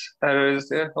this error is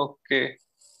there. Okay,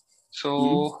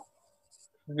 so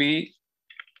we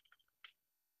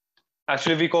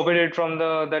copied it from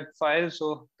that file,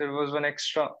 so there was one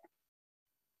extra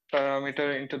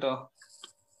parameter into the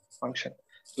function.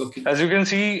 Okay. As you can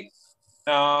see,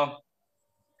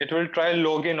 it will try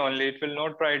login only. It will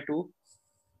not try to.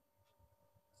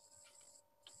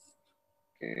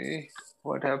 Okay,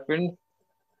 what happened?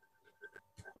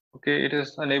 Okay, it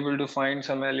is unable to find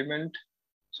some element.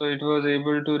 So it was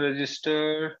able to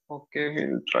register. Okay,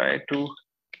 we'll try to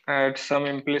add some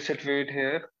implicit wait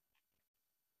here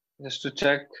just to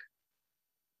check.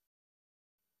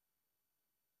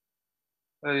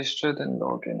 Register then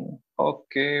login.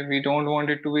 Okay, we don't want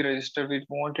it to be registered. We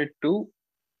want it to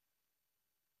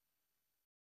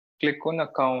click on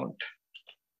account.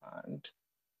 And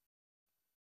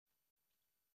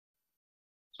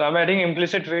so I'm adding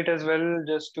implicit wait as well,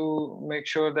 just to make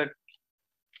sure that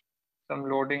some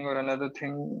loading or another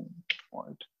thing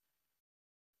want.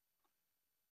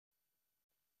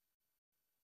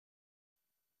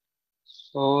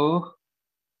 So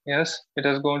yes, it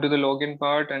has gone to the login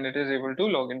part and it is able to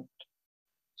log in.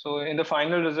 So in the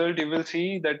final result, you will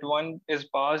see that one is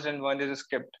passed and one is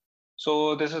skipped.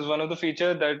 So this is one of the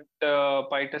features that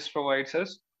Pytest provides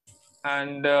us,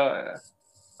 and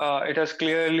it has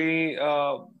clearly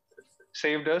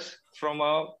saved us from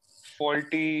a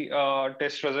faulty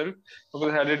test result,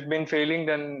 because had it been failing,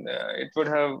 then it would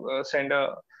have sent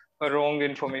a wrong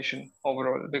information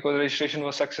overall, because registration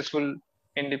was successful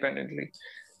independently.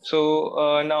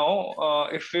 So now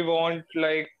if we want,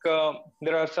 like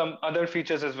there are some other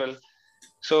features as well.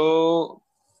 So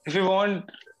if you want,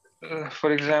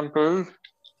 for example,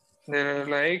 there are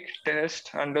like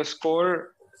test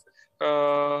underscore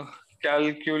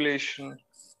calculation.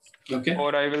 Okay.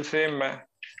 Or I will say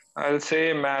I'll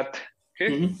say math.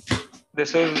 Okay.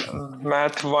 This is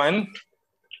math 1,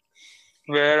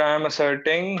 where I am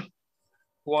asserting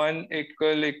 1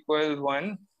 equal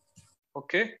 1.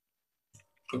 Okay.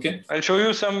 Okay. I'll show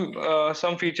you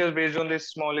some features based on these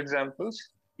small examples.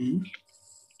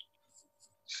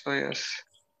 So yes.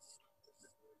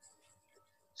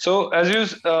 So as you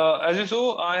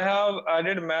saw, I have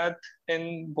added math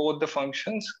in both the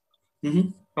functions.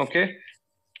 Okay.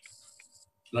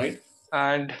 Right.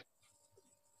 And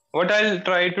what I'll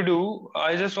try to do,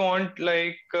 I just want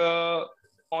like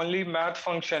only math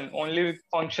function, only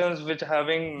functions which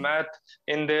having math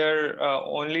in their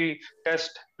only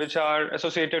test which are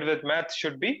associated with math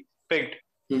should be picked.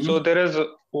 So there is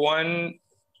one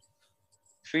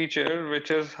feature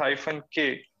which is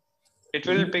 -k. It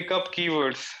will pick up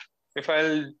keywords. If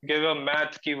I'll give a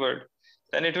math keyword,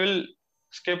 then it will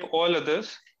skip all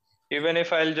others. Even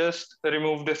if I'll just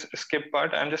remove this skip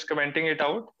part, I'm just commenting it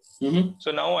out.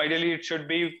 So now ideally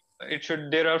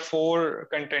there are 4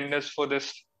 contenders for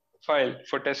this file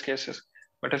for test cases.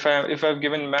 But if I've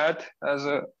given math as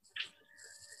a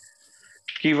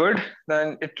keyword,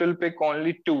 then it will pick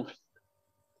only 2.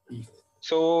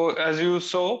 So as you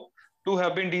saw, 2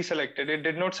 have been deselected. It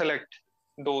did not select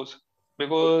those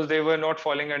because they were not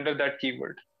falling under that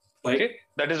keyword. Okay,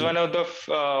 that is one of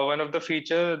the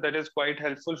feature that is quite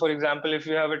helpful. For example, if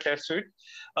you have a test suite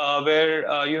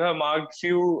where you have marked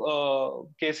few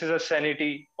cases as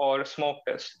sanity or smoke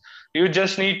test, you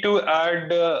just need to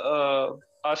add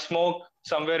a smoke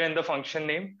somewhere in the function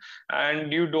name,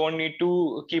 and you don't need to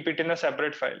keep it in a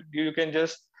separate file. You can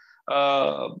just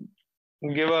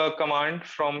give a command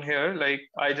from here, like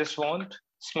I just want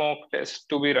smoke test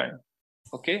to be run.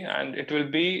 Okay, and it will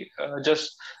be just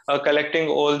collecting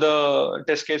all the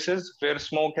test cases where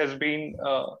smoke has been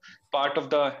part of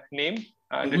the name,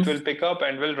 and it will pick up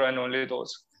and will run only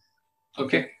those.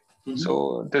 Okay.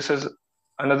 So this is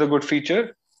another good feature.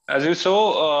 As you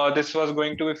saw, this was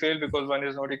going to be failed because 1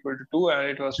 is not equal to 2, and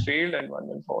it was failed and 1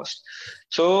 went paused.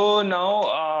 So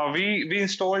now we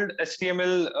installed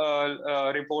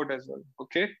HTML report as well.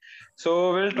 Okay,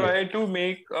 so we'll try to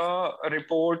make a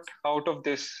report out of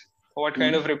this. What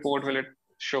kind of report will it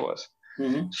show us?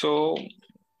 So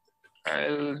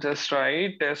I'll just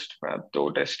write test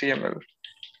math.html.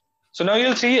 So now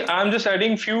you'll see I'm just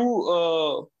adding few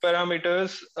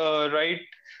parameters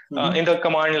in the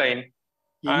command line.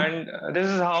 And this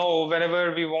is how,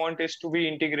 whenever we want is to be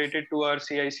integrated to our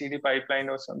CI/CD pipeline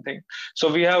or something.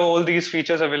 So we have all these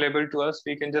features available to us.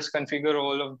 We can just configure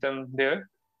all of them there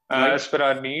as per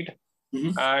our need,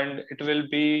 and it will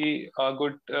be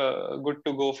good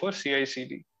to go for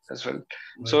CI/CD as well.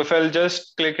 So if I'll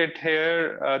just click it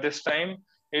here this time,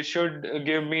 it should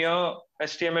give me a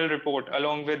HTML report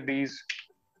along with these.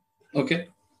 Okay.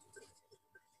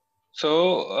 So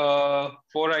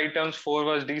 4 items, 4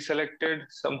 was deselected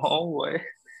somehow. Why?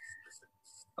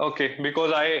 Okay,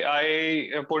 because I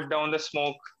put down the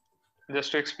smoke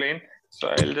just to explain. So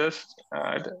I'll just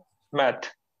add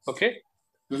math. Okay.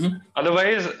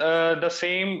 Otherwise, the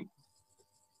same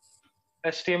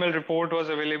HTML report was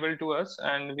available to us,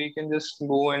 and we can just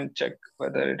go and check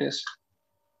whether it is.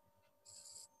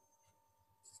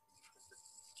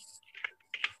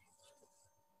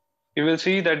 You will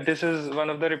see that this is one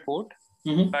of the report.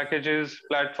 Packages,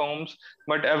 platforms,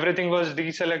 but everything was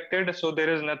deselected, so there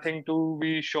is nothing to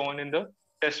be shown in the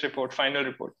test report, final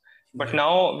report. But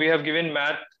now we have given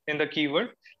math in the keyword,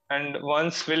 and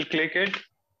once we'll click it,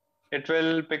 it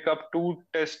will pick up 2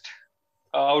 tests,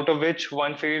 out of which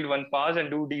 1 failed, 1 passed,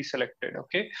 and 2 deselected.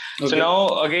 Okay. So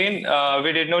now again,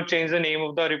 we did not change the name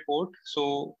of the report,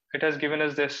 so it has given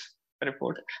us this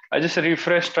report. I just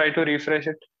try to refresh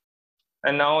it,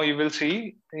 and now you will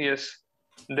see, yes,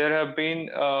 there have been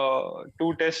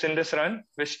 2 tests in this run,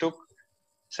 which took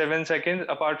 7 seconds.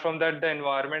 Apart from that, the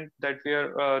environment that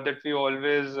we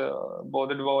always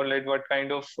bothered about, like what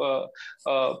kind of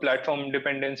platform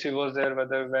dependency was there,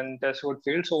 whether when test would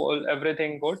fail. So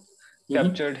everything got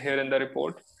captured here in the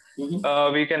report.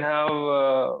 We can have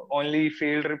only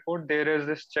failed report. There is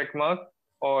this check mark,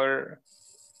 or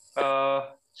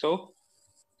so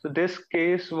this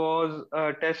case was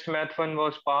test math 1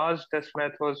 was passed, test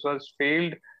math was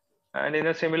failed. And in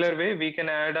a similar way, we can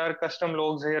add our custom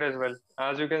logs here as well.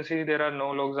 As you can see, there are no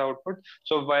logs output.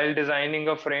 So while designing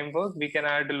a framework, we can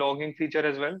add a logging feature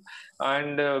as well.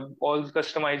 And all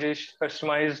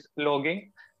customized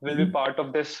logging will be part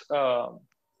of this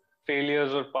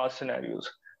failures or past scenarios.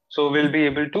 So we'll be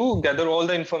able to gather all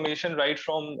the information right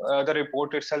from the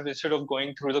report itself. Instead of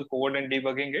going through the code and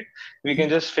debugging it, we can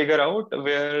just figure out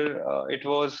where it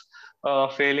was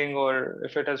failing, or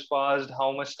if it has passed,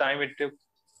 how much time it took,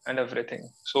 and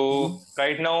everything. So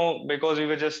right now, because we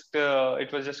were just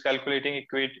it was just calculating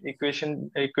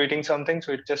equating something,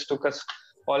 so it just took us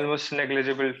almost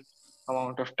negligible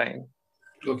amount of time.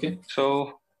 Okay.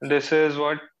 So this is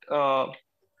what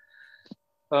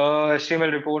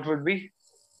HTML report would be.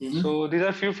 So these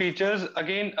are few features.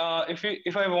 Again,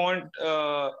 if I want,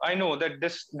 I know that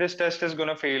this test is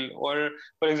gonna fail. Or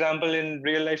for example, in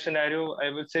real life scenario,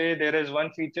 I would say there is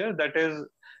one feature that is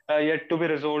yet to be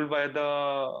resolved by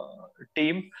the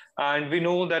team, and we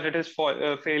know that it is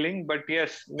failing. But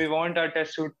yes, we want our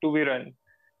test suite to be run.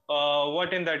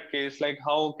 What in that case? Like,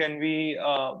 how can we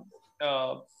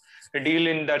deal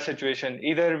in that situation?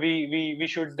 Either we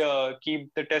should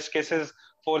keep the test cases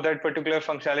for that particular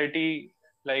functionality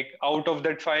like out of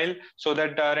that file, so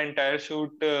that our entire suite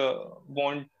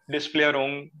won't display a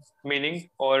wrong meaning,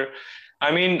 or I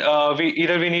mean,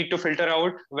 we need to filter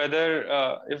out whether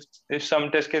if some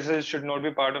test cases should not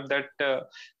be part of that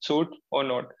suite or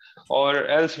not, or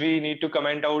else we need to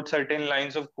comment out certain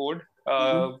lines of code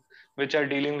which are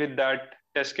dealing with that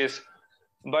test case.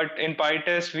 But in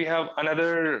PyTest, we have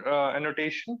another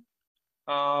annotation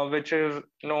which is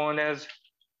known as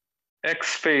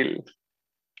xfail.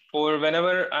 For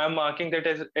whenever I'm marking that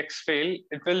as xfail,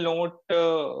 it will not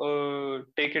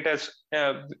take it as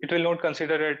it will not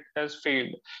consider it as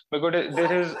failed, because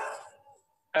this is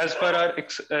as per our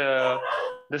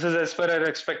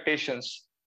expectations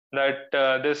that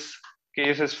this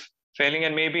case is failing,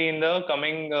 and maybe in the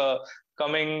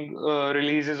coming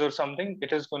releases or something,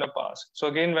 it is going to pass. So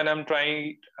again, when I'll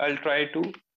try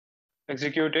to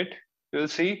execute it. You'll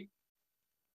see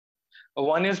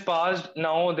one is passed.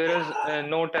 Now there is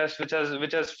no test which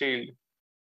has failed,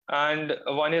 and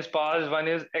one is passed, one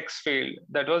is x failed.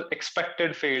 That was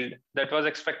expected failed. That was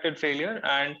expected failure,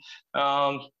 and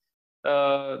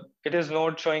it is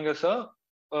not showing us a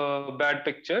bad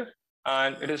picture,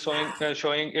 and it is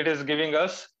showing it is giving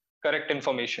us correct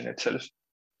information itself.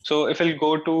 So if I'll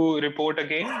go to report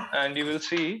again, and you will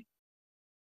see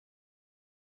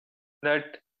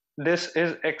that this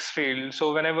is X field.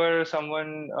 So whenever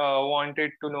someone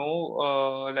wanted to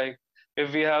know, like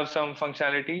if we have some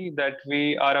functionality that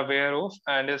we are aware of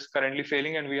and is currently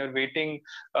failing, and we are waiting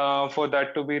for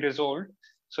that to be resolved.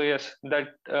 So yes, that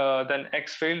then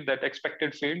X field, that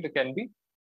expected field, can be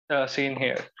seen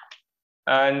here.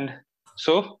 And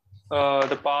so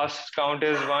the pass count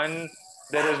is 1.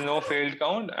 There is no failed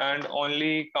count, and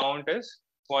only count is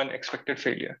 1 expected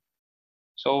failure.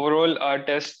 So overall, our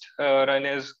test run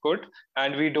is good,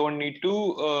 and we don't need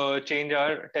to change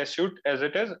our test suite as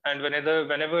it is. And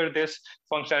whenever this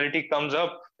functionality comes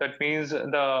up, that means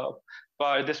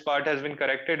this part has been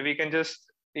corrected. We can just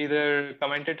either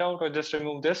comment it out or just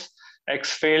remove this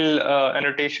xfail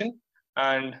annotation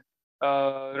and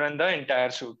run the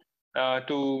entire suite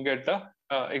to get the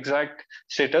exact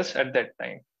status at that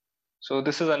time. So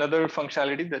this is another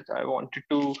functionality that I wanted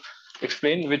to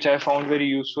explain, which I found very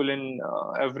useful in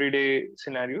everyday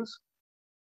scenarios.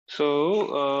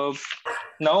 So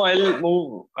now I'll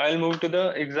move to the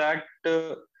exact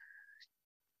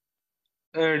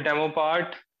demo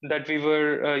part that we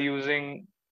were using.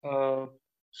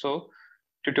 So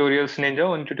tutorials ninja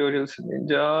on tutorials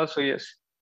ninja. So yes,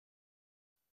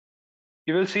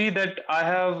 you will see that I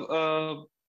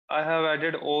have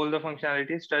added all the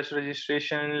functionalities: test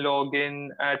registration, login,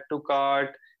 add to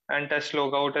cart, and test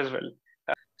logout as well.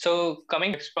 So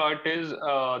coming next part is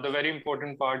the very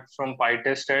important part from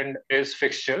Pytest and is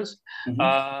fixtures.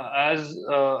 As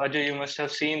Ajay, you must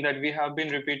have seen that we have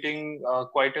been repeating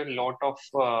quite a lot of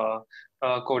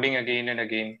coding again and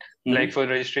again. Like for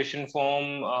registration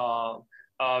form,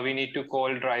 we need to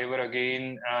call driver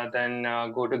again, then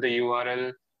go to the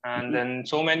URL, and then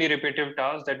so many repetitive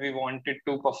tasks that we wanted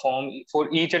to perform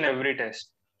for each and every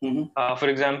test. For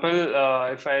example,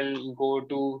 if I'll go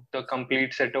to the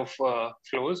complete set of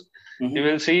flows, you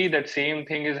will see that same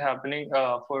thing is happening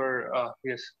for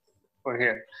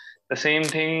here. The same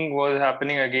thing was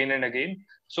happening again and again.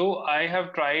 So I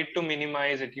have tried to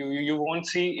minimize it. You won't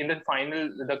see in the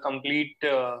the complete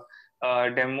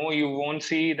demo, you won't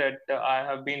see that I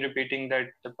have been repeating that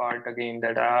part again.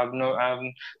 That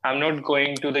I'm not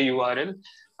going to the URL.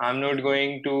 I'm not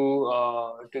going to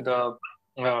the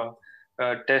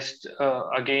test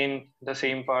again the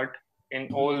same part in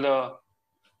all the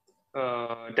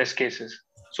test cases.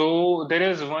 So there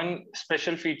is one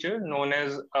special feature known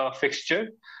as a fixture.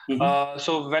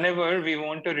 So whenever we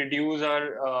want to reduce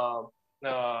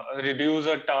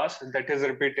a task that is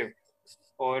repetitive,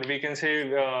 or we can say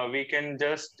we can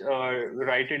just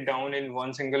write it down in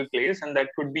one single place, and that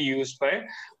could be used by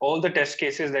all the test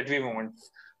cases that we want.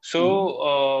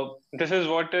 So this is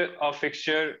what a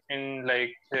fixture in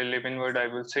like layman word I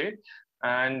will say.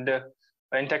 And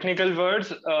in technical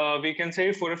words, we can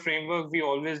say for a framework, we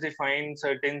always define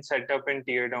certain setup and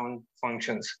tear down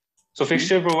functions. So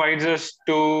fixture provides us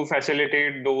to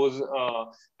facilitate those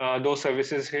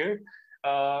services here.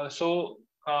 So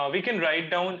we can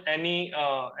write down any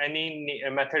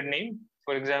method name.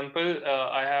 For example,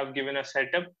 I have given a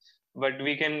setup, but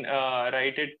we can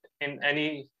write it in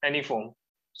any form.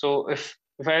 So if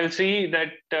I'll see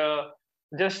that,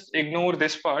 just ignore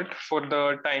this part for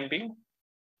the time being.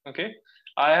 Okay,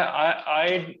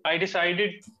 I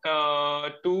decided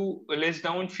to list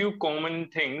down few common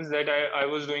things that I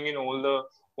was doing in all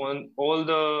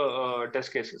the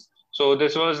test cases. So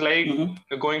this was like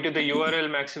going to the URL,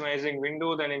 maximizing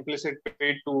window, then implicit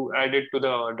page to add it to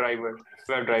the driver,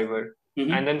 WebDriver,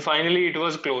 and then finally it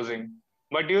was closing.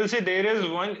 But you'll see there is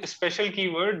one special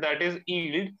keyword that is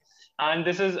yield, and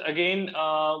this is again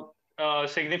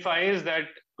signifies that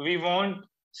we want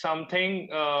something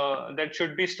that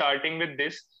should be starting with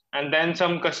this, and then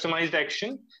some customized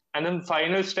action, and then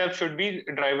final step should be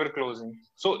driver closing.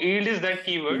 So yield is that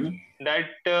keyword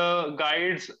that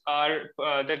guides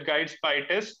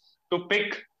Pytest to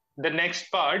pick the next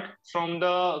part from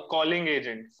the calling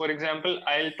agent. For example,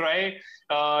 I'll try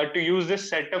to use this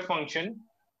setup function.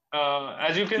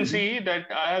 As you can see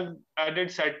that I have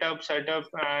added setup,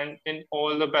 and in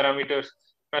all the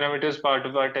parameters part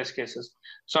of our test cases.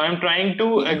 So I'm trying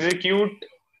to execute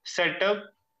setup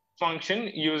function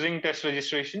using test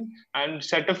registration, and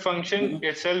setup function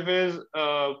itself is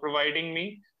providing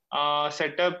me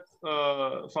setup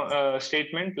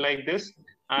statement like this,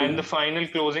 and the final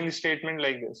closing statement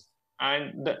like this.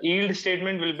 And the yield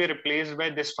statement will be replaced by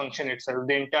this function itself.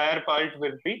 The entire part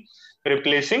will be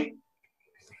replacing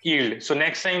yield. So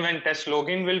next time when test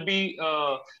login will be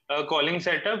calling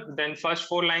setup, then first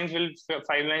 5 lines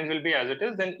will be as it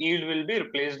is, then yield will be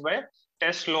replaced by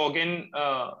test login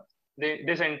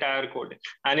this entire code.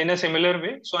 And in a similar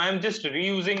way, so I am just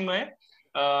reusing my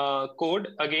code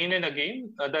again and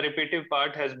again. The repetitive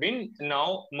part has been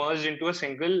now merged into a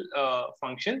single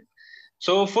function.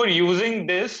 So for using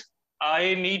this,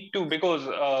 I need to, because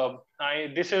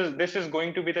this is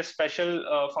going to be the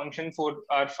special function for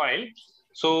our file.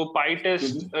 So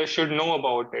Pytest should know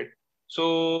about it.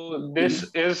 So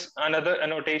this is another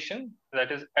annotation,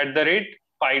 that is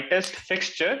 @Pytest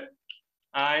fixture.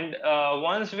 And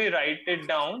once we write it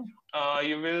down,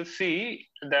 you will see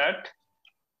that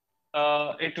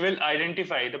it will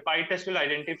identify, the Pytest will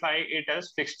identify it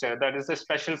as fixture. That is a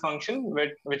special function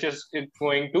which is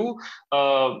going to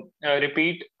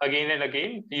repeat again and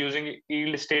again using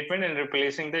yield statement and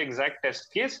replacing the exact test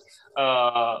case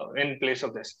in place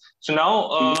of this. So now,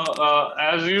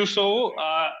 as you saw,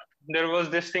 there was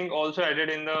this thing also added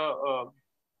in the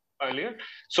earlier.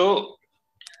 So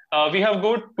we have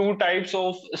got two types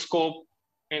of scope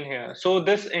in here. So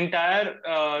this entire,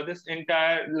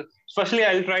 firstly,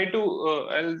 I'll try to,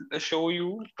 I'll show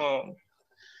you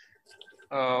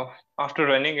after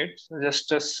running it.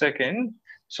 Just a second.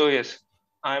 So yes,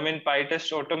 I'm in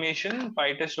Pytest automation.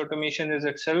 Pytest automation is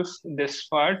itself this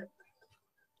part.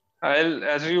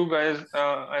 As you guys,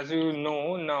 as you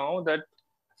know now, that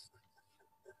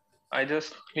I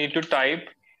just need to type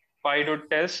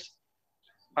py.test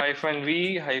 -v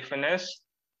 -s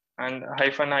and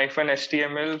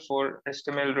 --html for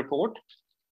HTML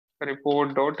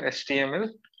report.html.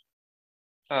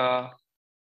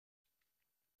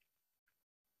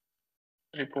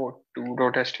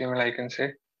 report2.html, I can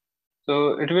say.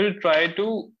 So it will try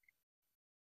to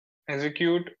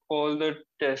execute all the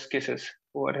test cases.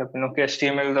 What happened? Okay,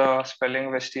 HTML, the spelling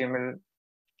of HTML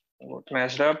got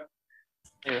messed up.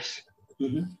 Yes.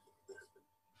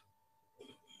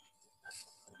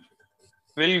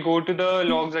 We'll go to the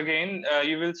logs again.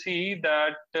 You will see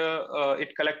that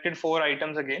it collected 4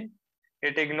 items again.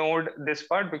 It ignored this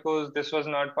part because this was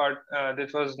not part.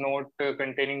 This was not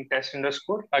containing test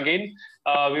underscore. Again,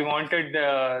 we wanted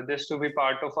this to be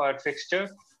part of our fixture,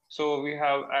 so we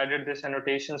have added this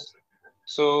annotations.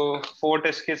 So 4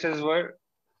 test cases were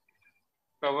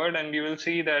covered, and you will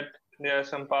see that there are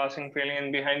some passing, failing,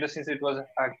 and behind the scenes it was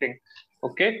acting.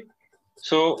 Okay.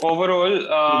 So overall,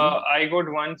 I got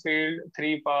 1 failed,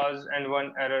 3 pass, and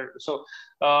 1 error. So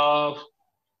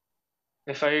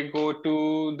if I go to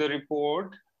the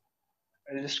report,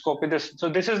 I'll just copy this. So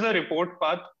this is the report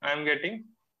path I'm getting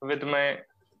with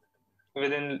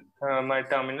within my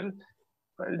terminal.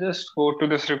 I'll just go to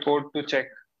this report to check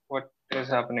what is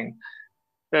happening.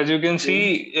 As you can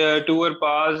see, 2 were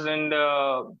passed, and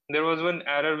there was 1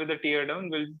 error with the tear down.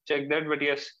 We'll check that, but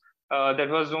yes, that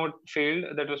was not failed,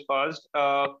 that was passed.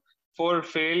 For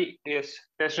fail, yes,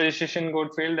 test registration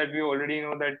got failed, that we already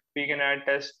know that we can add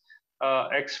test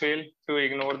X fail to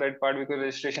ignore that part because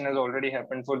registration has already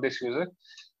happened for this user.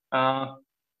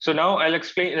 So now I'll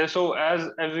explain. So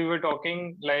as we were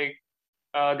talking, like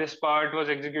this part was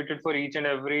executed for each and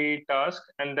every task,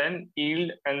 and then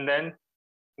yield, and then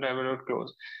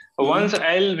driver.close. Once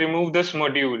I'll remove this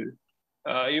module,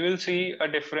 you will see a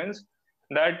difference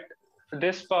that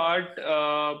this part,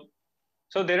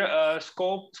 so there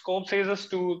scope says us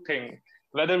 2 things,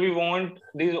 whether we want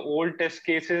these old test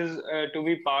cases to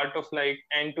be part of like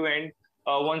end-to-end,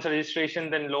 once registration,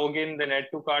 then login, then add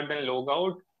to cart, then log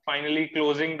out, finally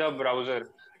closing the browser.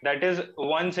 That is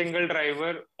one single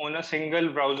driver on a single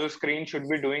browser screen should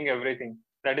be doing everything.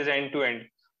 That is end-to-end.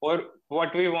 Or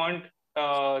what we want,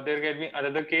 there can be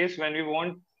another case when we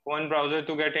want one browser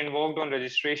to get invoked on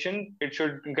registration, it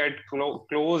should get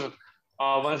closed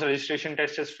once registration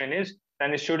test is finished,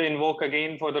 then it should invoke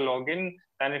again for the login,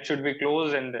 then it should be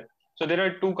closed. And so there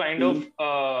are 2 kind of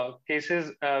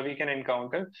cases we can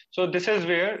encounter. So this is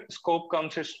where scope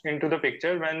comes into the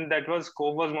picture. When that was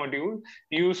scope was module,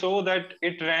 you saw that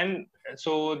it ran.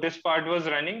 So this part was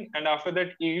running, and after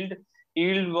that yield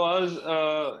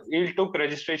took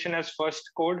registration as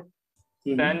first code.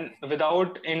 Then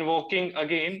without invoking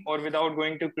again or without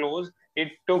going to close,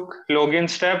 it took login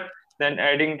step, then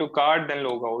adding to cart, then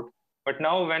logout. But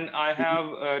now when I have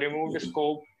removed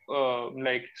scope,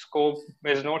 like scope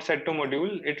is not set to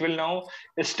module, it will now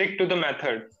stick to the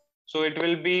method. So it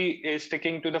will be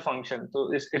sticking to the function.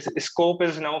 So its scope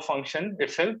is now function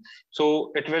itself.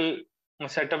 So it will,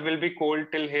 setup will be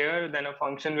called till here, then a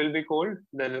function will be called,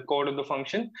 the code of the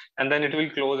function, and then it will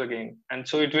close again. And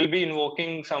so it will be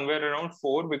invoking somewhere around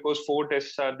 4 because 4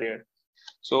 tests are there.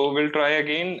 So we'll try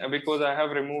again because I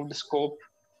have removed scope.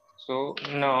 So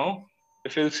now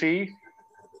if you'll see,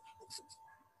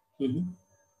 you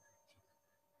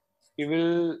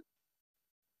will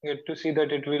get to see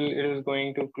that it is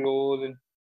going to close.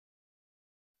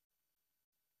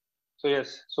 So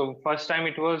yes, so first time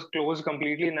it was closed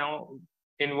completely, now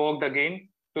invoked again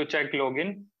to check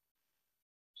login.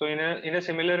 So in a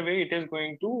similar way, it is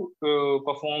going to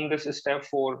perform this step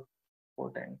four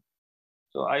times.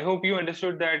 So I hope you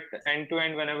understood that end to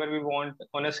end, whenever we want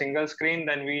on a single screen,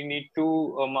 then we need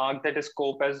to mark that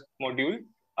scope as module.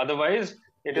 Otherwise,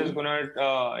 it is going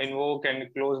to invoke and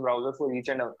close browser for each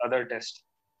and other test.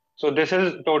 So this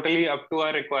is totally up to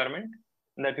our requirement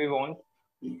that we want.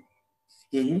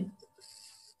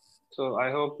 So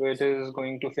I hope it is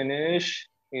going to finish.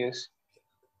 Yes.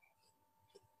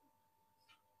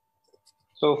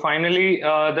 So finally,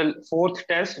 the fourth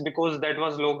test, because that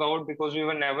was log out, because we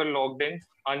were never logged in,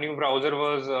 our new browser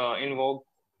was invoked.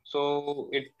 So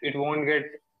it won't get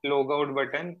log out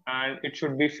button and it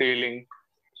should be failing.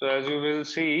 So as you will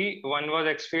see, one was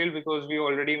X failed because we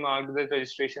already marked the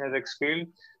registration as X failed.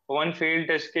 One failed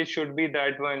test case should be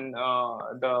that one,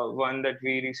 the one that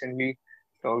we recently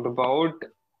talked about.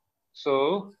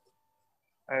 So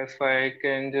if I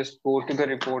can just go to the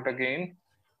report again,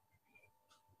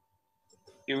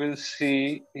 you will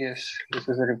see, yes, this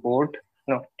is a report.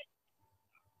 No.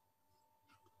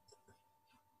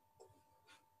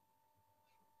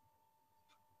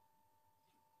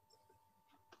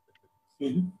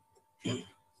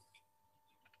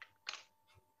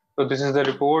 So this is the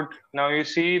report. Now you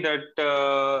see that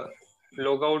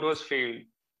logout was failed.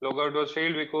 Logout was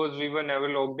failed because we were never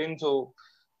logged in. So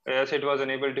yes, it was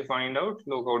unable to find out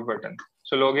logout button.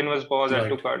 So login was paused and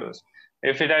took was.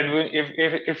 If it had been,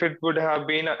 if it would have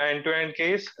been an end-to-end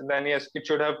case, then yes, it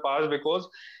should have passed because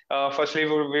firstly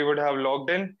we would have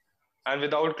logged in, and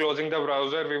without closing the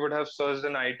browser, we would have searched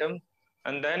an item.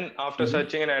 And then after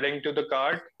searching and adding to the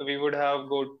cart, we would have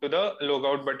go to the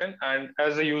logout button. And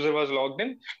as the user was logged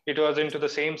in, it was into the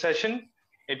same session.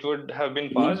 It would have been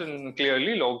passed and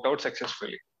clearly logged out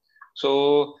successfully.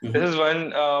 So this is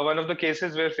one of the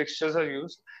cases where fixtures are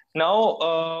used. Now,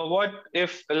 what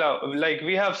if, like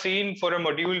we have seen for a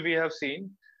module, we have seen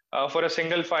for a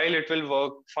single file, it will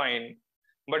work fine.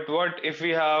 But what if we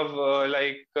have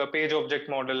like a page object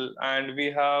model and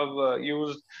we have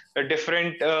used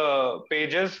different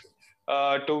pages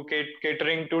to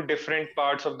catering to different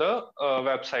parts of the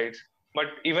websites. But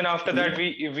even after that,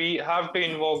 we have to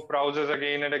invoke browsers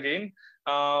again and again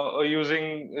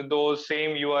using those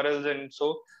same URLs and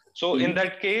so in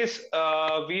that case,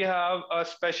 we have a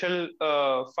special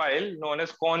file known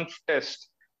as conf test,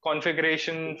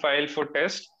 configuration file for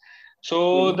test.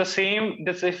 So the same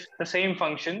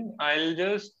function. I'll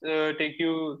just take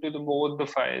you to both the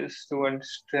files to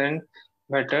understand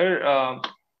better.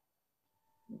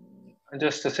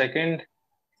 Just a second.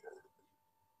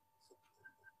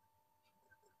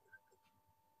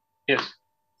 Yes.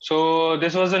 So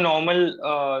this was a normal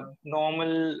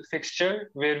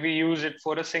fixture where we use it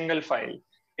for a single file.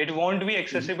 It won't be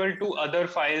accessible to other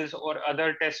files or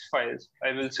other test files,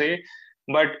 I will say.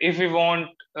 But if we want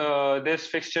this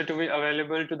fixture to be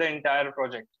available to the entire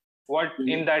project, what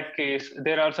in that case,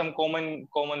 there are some common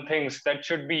things that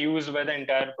should be used by the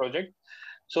entire project.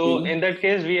 So in that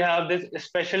case, we have this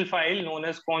special file known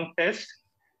as contest.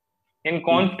 In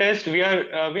contest, we are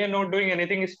not doing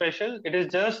anything special. It is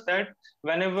just that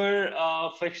whenever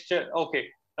fixture, okay.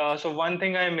 So one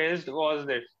thing I missed was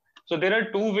this. So there are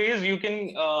two ways you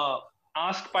can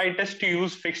ask Pytest to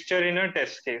use fixture in a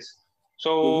test case.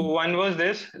 So one was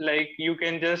this, like you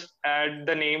can just add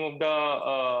the name of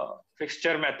the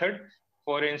fixture method.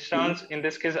 For instance, in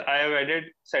this case, I have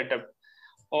added setup.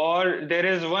 Or there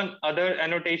is one other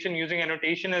annotation, using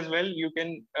annotation as well. You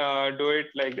can do it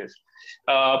like this.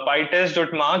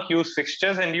 Pytest.mark use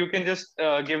fixtures, and you can just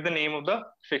give the name of the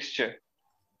fixture.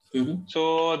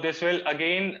 So this will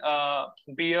again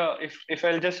be a, if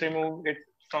I'll just remove it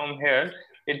from here,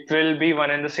 it will be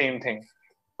one and the same thing.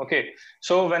 Okay.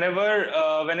 So whenever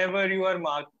you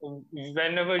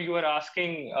are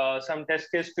asking some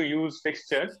test case to use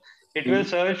fixture, it will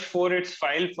search for its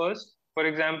file first. For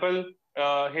example,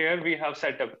 here we have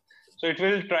setup. So it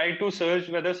will try to search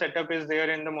whether setup is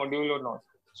there in the module or not.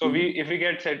 So if we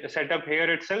get setup here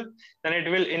itself, then it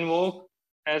will invoke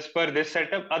as per this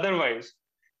setup. Otherwise,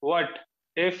 what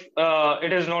if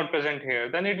it is not present here?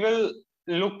 Then it will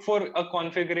look for a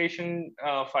configuration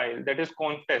file, that is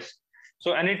contest.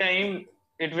 So anytime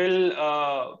it will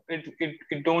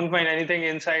it don't find anything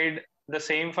inside the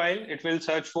same file, it will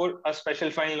search for a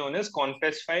special file known as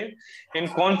contest file. In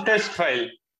contest file,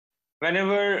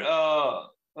 whenever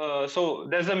so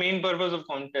that's the main purpose of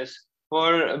contest,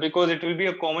 for because it will be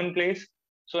a common place.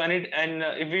 So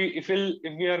if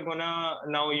we are gonna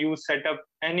now use setup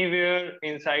anywhere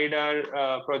inside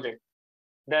our project,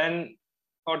 then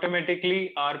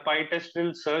automatically our PyTest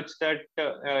will search that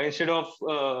instead of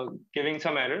giving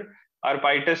some error, our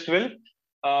PyTest will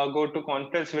go to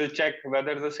contests, will check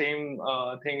whether the same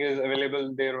thing is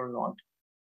available there or not.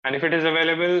 And if it is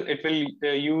available, it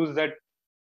will use that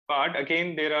part.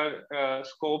 Again, there are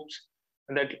scopes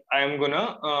that I am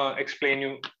gonna explain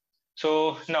you.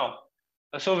 So now,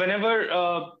 so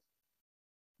whenever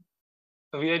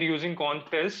we are using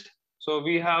contest, so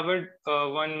we have it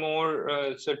one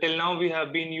more. So till now we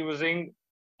have been using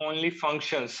only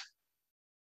functions,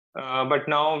 but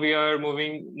now we are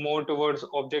moving more towards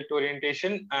object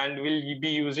orientation, and we'll be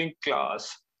using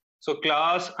class. So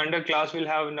class, under class will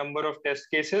have a number of test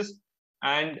cases,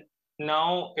 and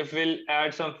now if we'll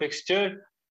add some fixture,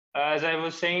 as I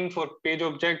was saying, for page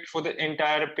object, for the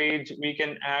entire page, we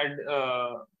can add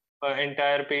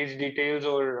entire page details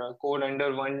or code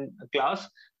under one class.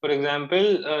 For example,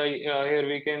 here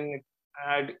we can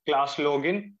add class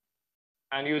login,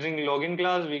 and using login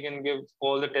class, we can give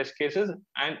all the test cases,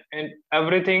 and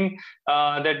everything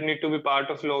that need to be part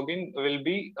of login will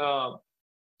be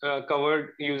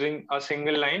covered using a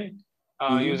single line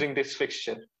using this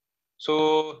fixture.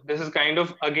 So this is kind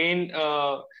of, again,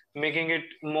 making it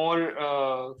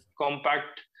more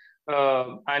compact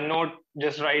and not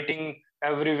just writing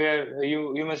everywhere.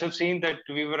 You must have seen that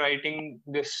we were writing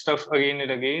this stuff again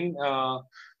and again.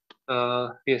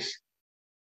 Yes.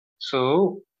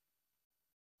 So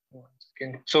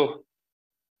so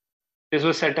this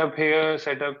was set up here,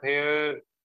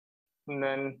 and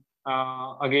then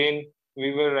again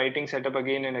we were writing setup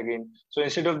again and again. So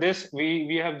instead of this,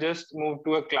 we have just moved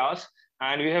to a class,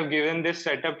 and we have given this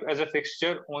setup as a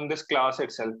fixture on this class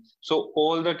itself. So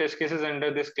all the test cases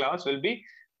under this class will be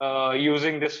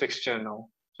using this fixture now.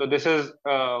 So this is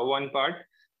one part.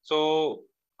 So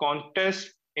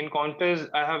contest, in contest,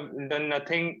 I have done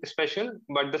nothing special,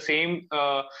 but the same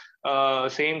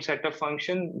setup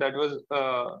function that was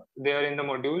there in the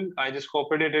module, I just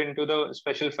copied it into the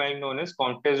special file known as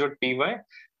contest.py.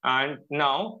 And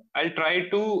now I'll try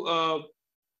to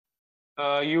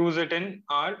use it in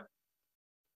our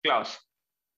class.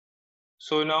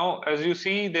 So now, as you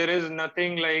see, there is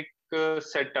nothing like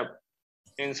setup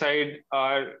inside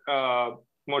our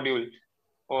module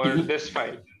or this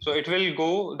file. So it will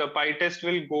go, the PyTest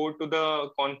will go to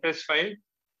the contest file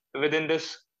within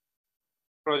this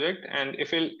project, and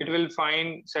if it will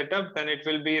find setup, then it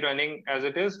will be running as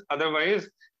it is. Otherwise,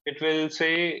 it will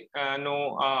say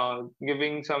no,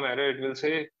 giving some error. It will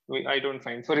say I don't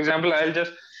find. For example, I'll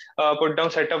just put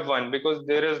down setup one, because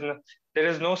there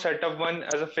is no setup one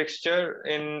as a fixture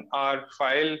in our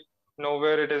file.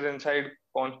 Nowhere it is inside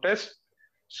contest.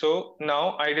 So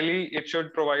now ideally it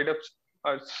should provide us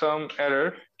some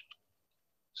error.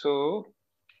 So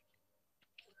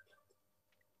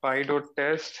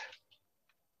py.test,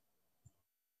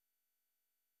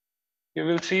 you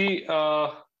will see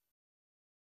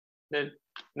that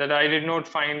I did not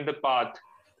find the path.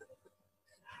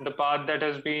 The path that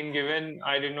has been given,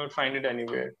 I did not find it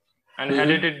anywhere. And had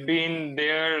it been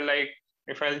there, like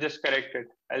if I'll just correct it,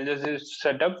 I'll just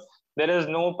set up. There is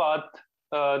no path.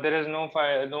 There is no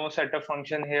file, no setup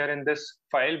function here in this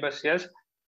file. But yes,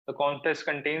 the contest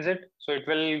contains it, so it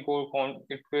will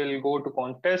go to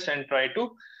contest and try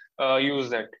to use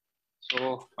that.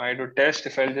 So I do test.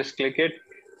 If I'll just click it,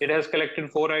 it has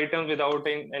collected 4 items without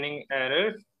any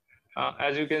error.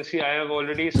 As you can see, I have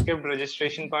already skipped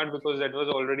registration part because that was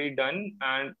already done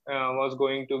and was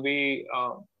going to be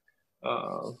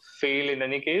fail in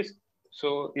any case.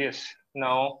 So yes,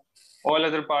 now all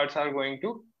other parts are going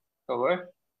to cover.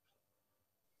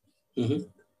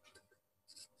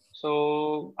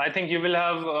 So I think you will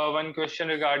have one question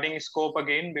regarding scope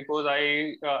again, because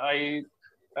I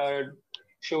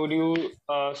showed you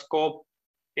scope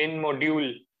in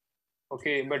module.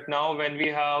 Okay, but now when we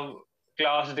have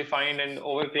class defined and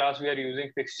over class we are using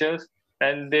fixtures,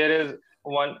 and there is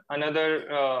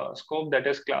another scope, that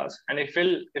is class. And if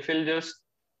we'll just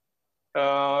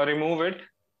remove it,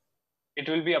 it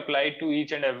will be applied to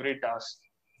each and every task,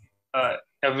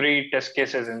 every test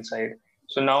cases inside.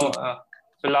 So now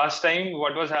so last time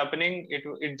what was happening,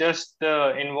 it just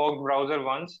invoked browser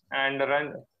once and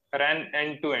ran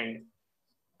end to end,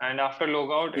 and after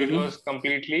logout it was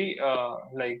completely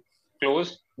like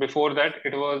closed. Before that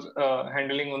it was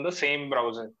handling on the same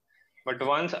browser, but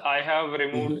once I have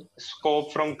removed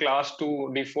scope from class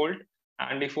to default,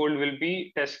 and default will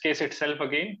be test case itself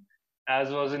again,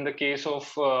 as was in the case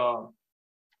of a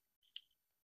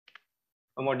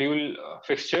module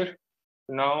fixture.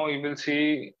 Now you will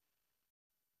see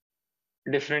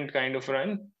different kind of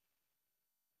run.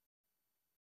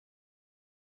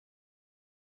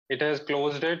 It has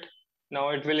closed it, Now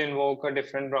it will invoke a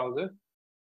different browser.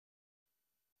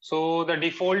 So the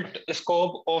default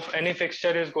scope of any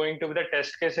fixture is going to be the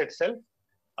test case itself.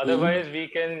 Otherwise, we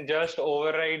can just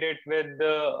override it with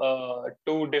the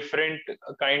two different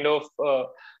kind of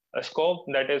scope.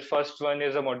 That is, first one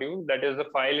is a module, that is the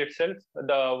file itself,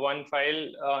 the one file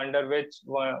under which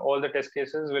all the test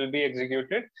cases will be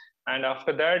executed. And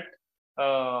after that,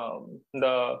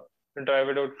 the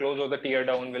driver.close or the tear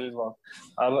down will work.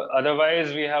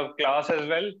 Otherwise, we have class as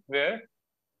well, where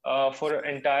for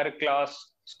entire class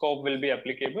scope will be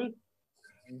applicable.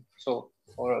 So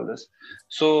for all this.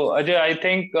 So Ajay, I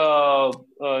think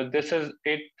this is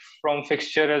it from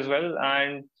fixture as well,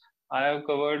 and I have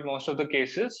covered most of the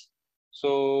cases.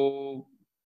 So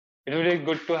it will be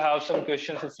good to have some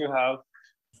questions if you have.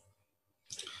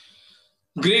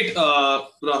 Great,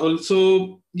 Rahul.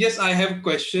 So yes, I have a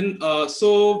question.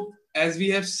 So as we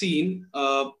have seen,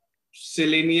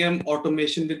 Selenium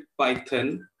automation with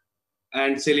Python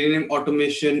and Selenium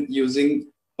automation using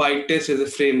Pytest as a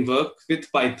framework with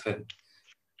Python.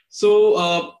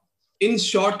 So in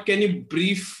short, can you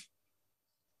brief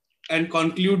and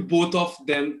conclude both of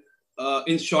them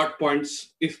in short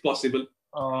points, if possible?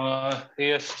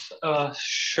 Yes,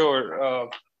 sure,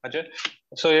 Ajay.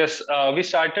 So yes, we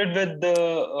started with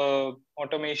the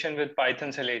automation with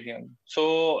Python Selenium.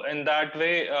 So in that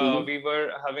way, we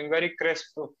were having very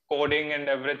crisp coding and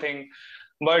everything,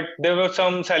 but there were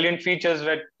some salient features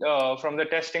that from the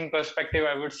testing perspective,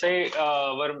 I would say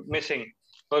were missing.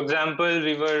 For example,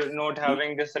 we were not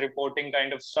having this reporting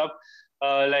kind of stuff.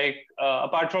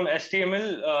 Apart from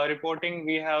HTML reporting,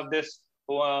 we have this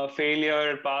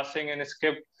failure, passing, and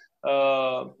script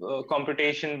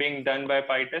computation being done by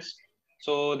Pytest.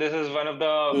 So this is one of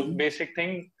the basic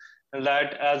thing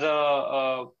that as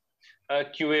a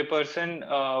QA person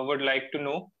would like to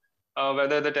know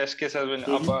whether the test case has been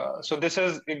up. So this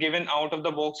is given out of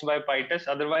the box by Pytest.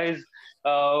 Otherwise,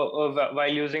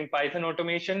 while using Python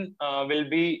automation, will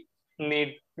need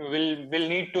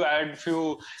to add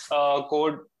few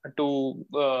code to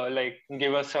like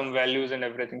give us some values and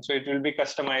everything. So it will be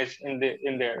customized in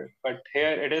there. But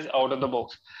here it is out of the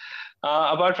box.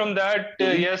 Apart from that,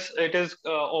 yes, it is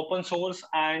open source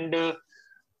and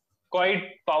quite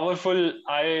powerful.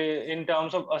 In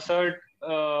terms of assert,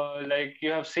 like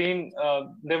you have seen,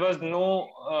 there was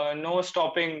no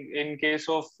stopping in case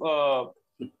of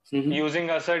using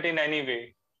assert in any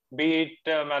way, be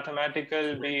it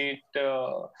mathematical, be it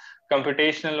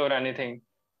computational or anything.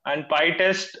 And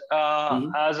Pytest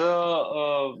as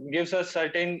a gives us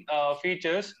certain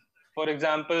features. For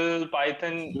example,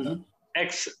 Python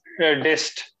X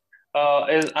is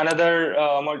another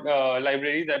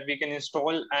library that we can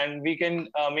install, and we can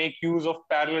make use of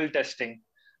parallel testing.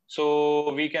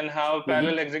 So we can have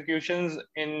parallel executions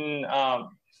in of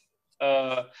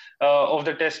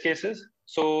the test cases.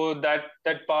 So that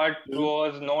part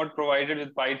was not provided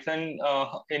with Python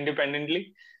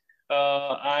independently.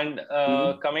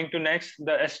 Coming to next,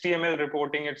 the HTML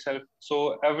reporting itself.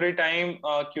 So every time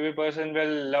a QA person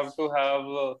will love to have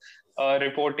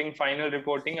reporting, final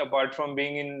reporting, apart from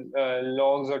being in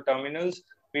logs or terminals,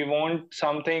 we want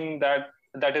something that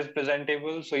is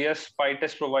presentable. So yes,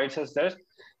 Pytest provides us that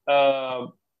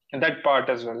part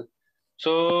as well.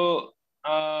 So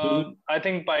I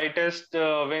think Pytest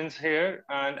wins here,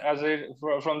 and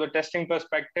from the testing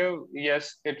perspective,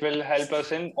 yes, it will help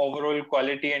us in overall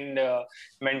quality and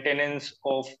maintenance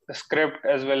of the script,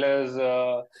 as well as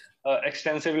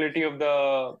extensibility of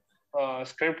the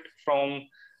script from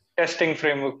testing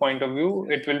framework point of view.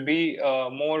 It will be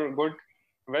more good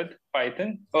with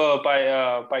Python,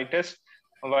 Pytest.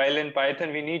 While in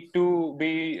Python, we need to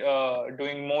be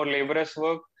doing more laborious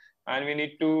work, and we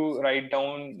need to write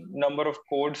down number of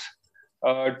codes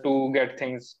to get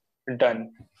things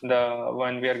done, the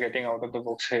one we are getting out of the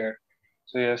books here.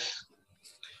 So yes.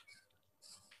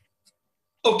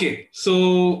 Okay,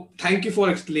 so thank you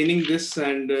for explaining this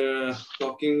and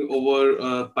talking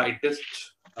over Pytest,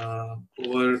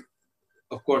 over,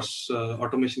 of course,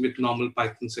 automation with normal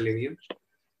Python Selenium.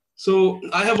 So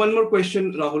I have one more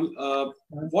question, Rahul.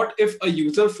 What if a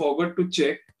user forgot to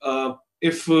check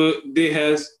if they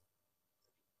has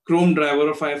ChromeDriver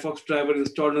or Firefox driver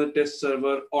installed on the test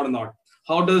server or not?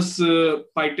 How does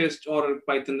Pytest or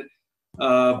Python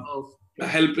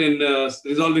help in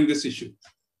resolving this issue?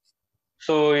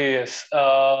 So yes,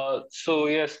 I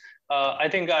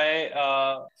think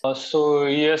so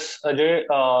yes, Ajay,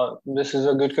 this is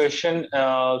a good question.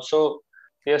 So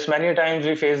yes, many times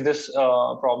we face this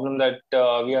problem that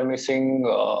we are missing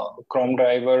Chrome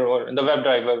driver or the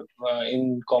WebDriver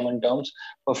in common terms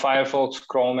for Firefox,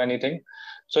 Chrome, anything.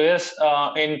 So yes,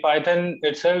 in Python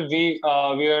itself, we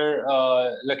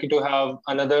are lucky to have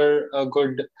another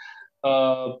good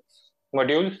uh,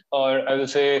 module, or I will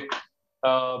say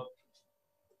uh,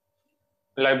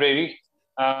 library.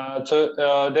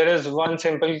 There is one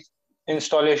simple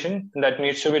installation that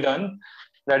needs to be done.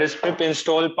 That is pip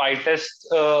install pytest.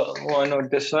 One or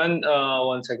this one.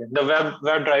 One second. The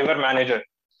WebDriverManager.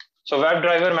 So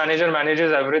WebDriverManager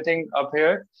manages everything up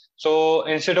here. So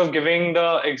instead of giving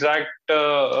the exact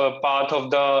path of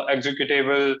the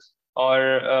executable,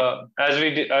 or as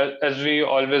we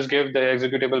always give the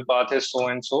executable path is so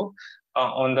and so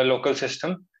on the local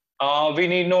system, we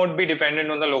need not be dependent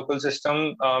on the local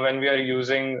system when we are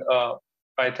using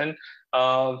Python.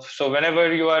 So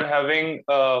whenever you are having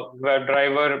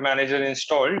WebDriverManager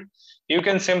installed, you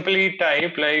can simply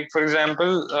type, like for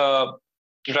example,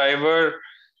 driver.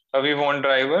 We want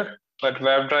driver, but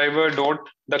WebDriver dot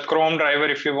the Chrome driver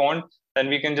if you want, then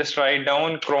we can just write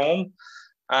down Chrome,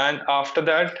 and after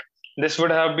that, this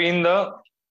would have been the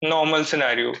normal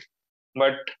scenario.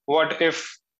 But what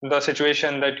if the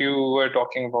situation that you were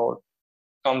talking about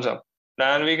comes up?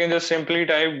 Then we can just simply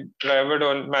type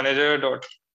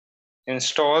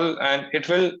driver.manager.install, and it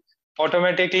will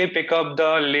automatically pick up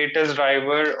the latest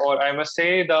driver, or I must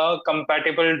say the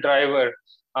compatible driver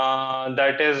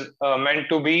that is meant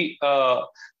to be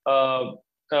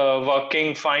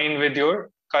working fine with your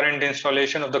current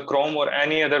installation of the Chrome or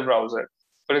any other browser.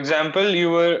 For example, you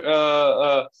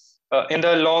were in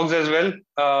the logs as well,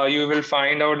 you will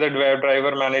find out that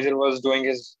WebDriverManager was doing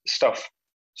his stuff.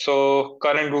 So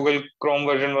current Google Chrome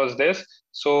version was this.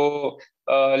 So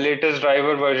latest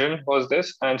driver version was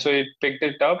this, and so it picked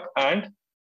it up, and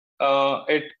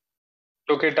it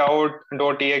took it out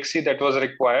 .exe that was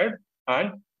required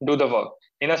and do the work.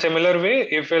 In a similar way,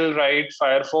 if we'll write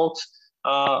Firefox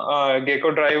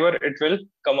Gecko driver, it will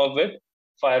come up with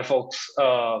Firefox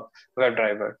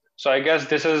WebDriver. So I guess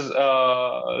this is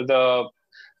the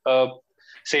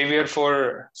savior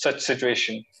for such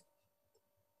situation.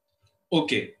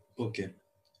 Okay. Okay,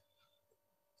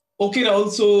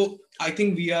 Rahul. So I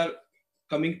think we are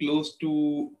coming close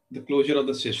to the closure of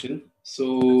the session.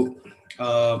 So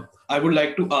I would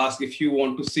like to ask if you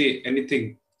want to say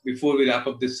anything before we wrap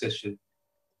up this session.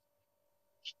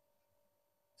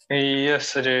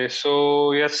 Yes, Ajay.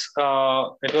 So yes,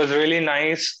 it was really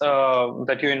nice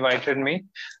that you invited me,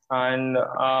 and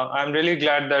I'm really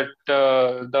glad that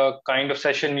the kind of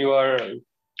session you are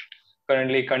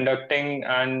currently conducting,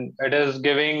 and it is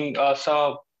giving us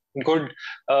a good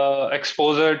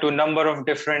exposure to number of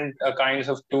different kinds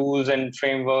of tools and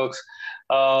frameworks,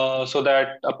 so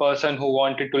that a person who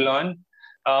wanted to learn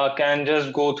can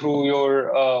just go through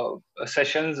your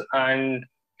sessions and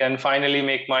can finally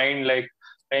make mind, like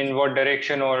in what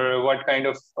direction or what kind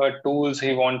of tools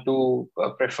he want to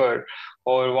prefer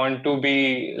or want to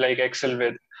be like excel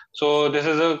with. So this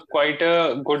is a quite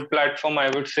a good platform, I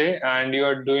would say, and you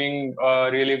are doing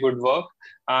really good work,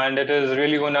 and it is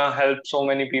really gonna help so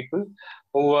many people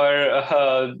who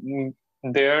are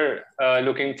there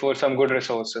looking for some good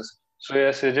resources. So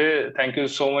yes, Ajay, thank you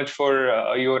so much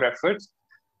for your efforts,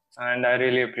 and I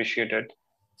really appreciate it.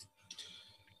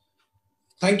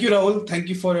 Thank you, Rahul. Thank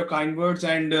you for your kind words,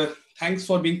 and thanks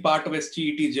for being part of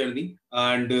STET journey.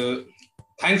 And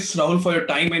thanks, Rahul, for your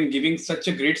time and giving such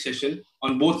a great session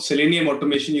on both Selenium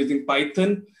automation using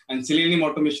Python and Selenium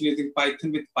automation using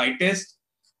Python with Pytest,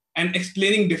 and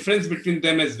explaining difference between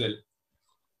them as well.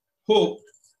 Hope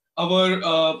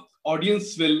our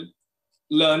audience will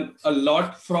learn a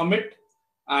lot from it,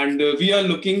 and we are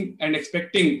looking and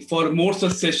expecting for more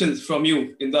such sessions from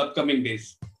you in the upcoming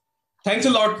days. Thanks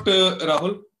a lot,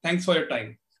 Rahul. Thanks for your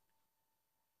time.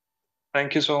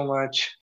 Thank you so much.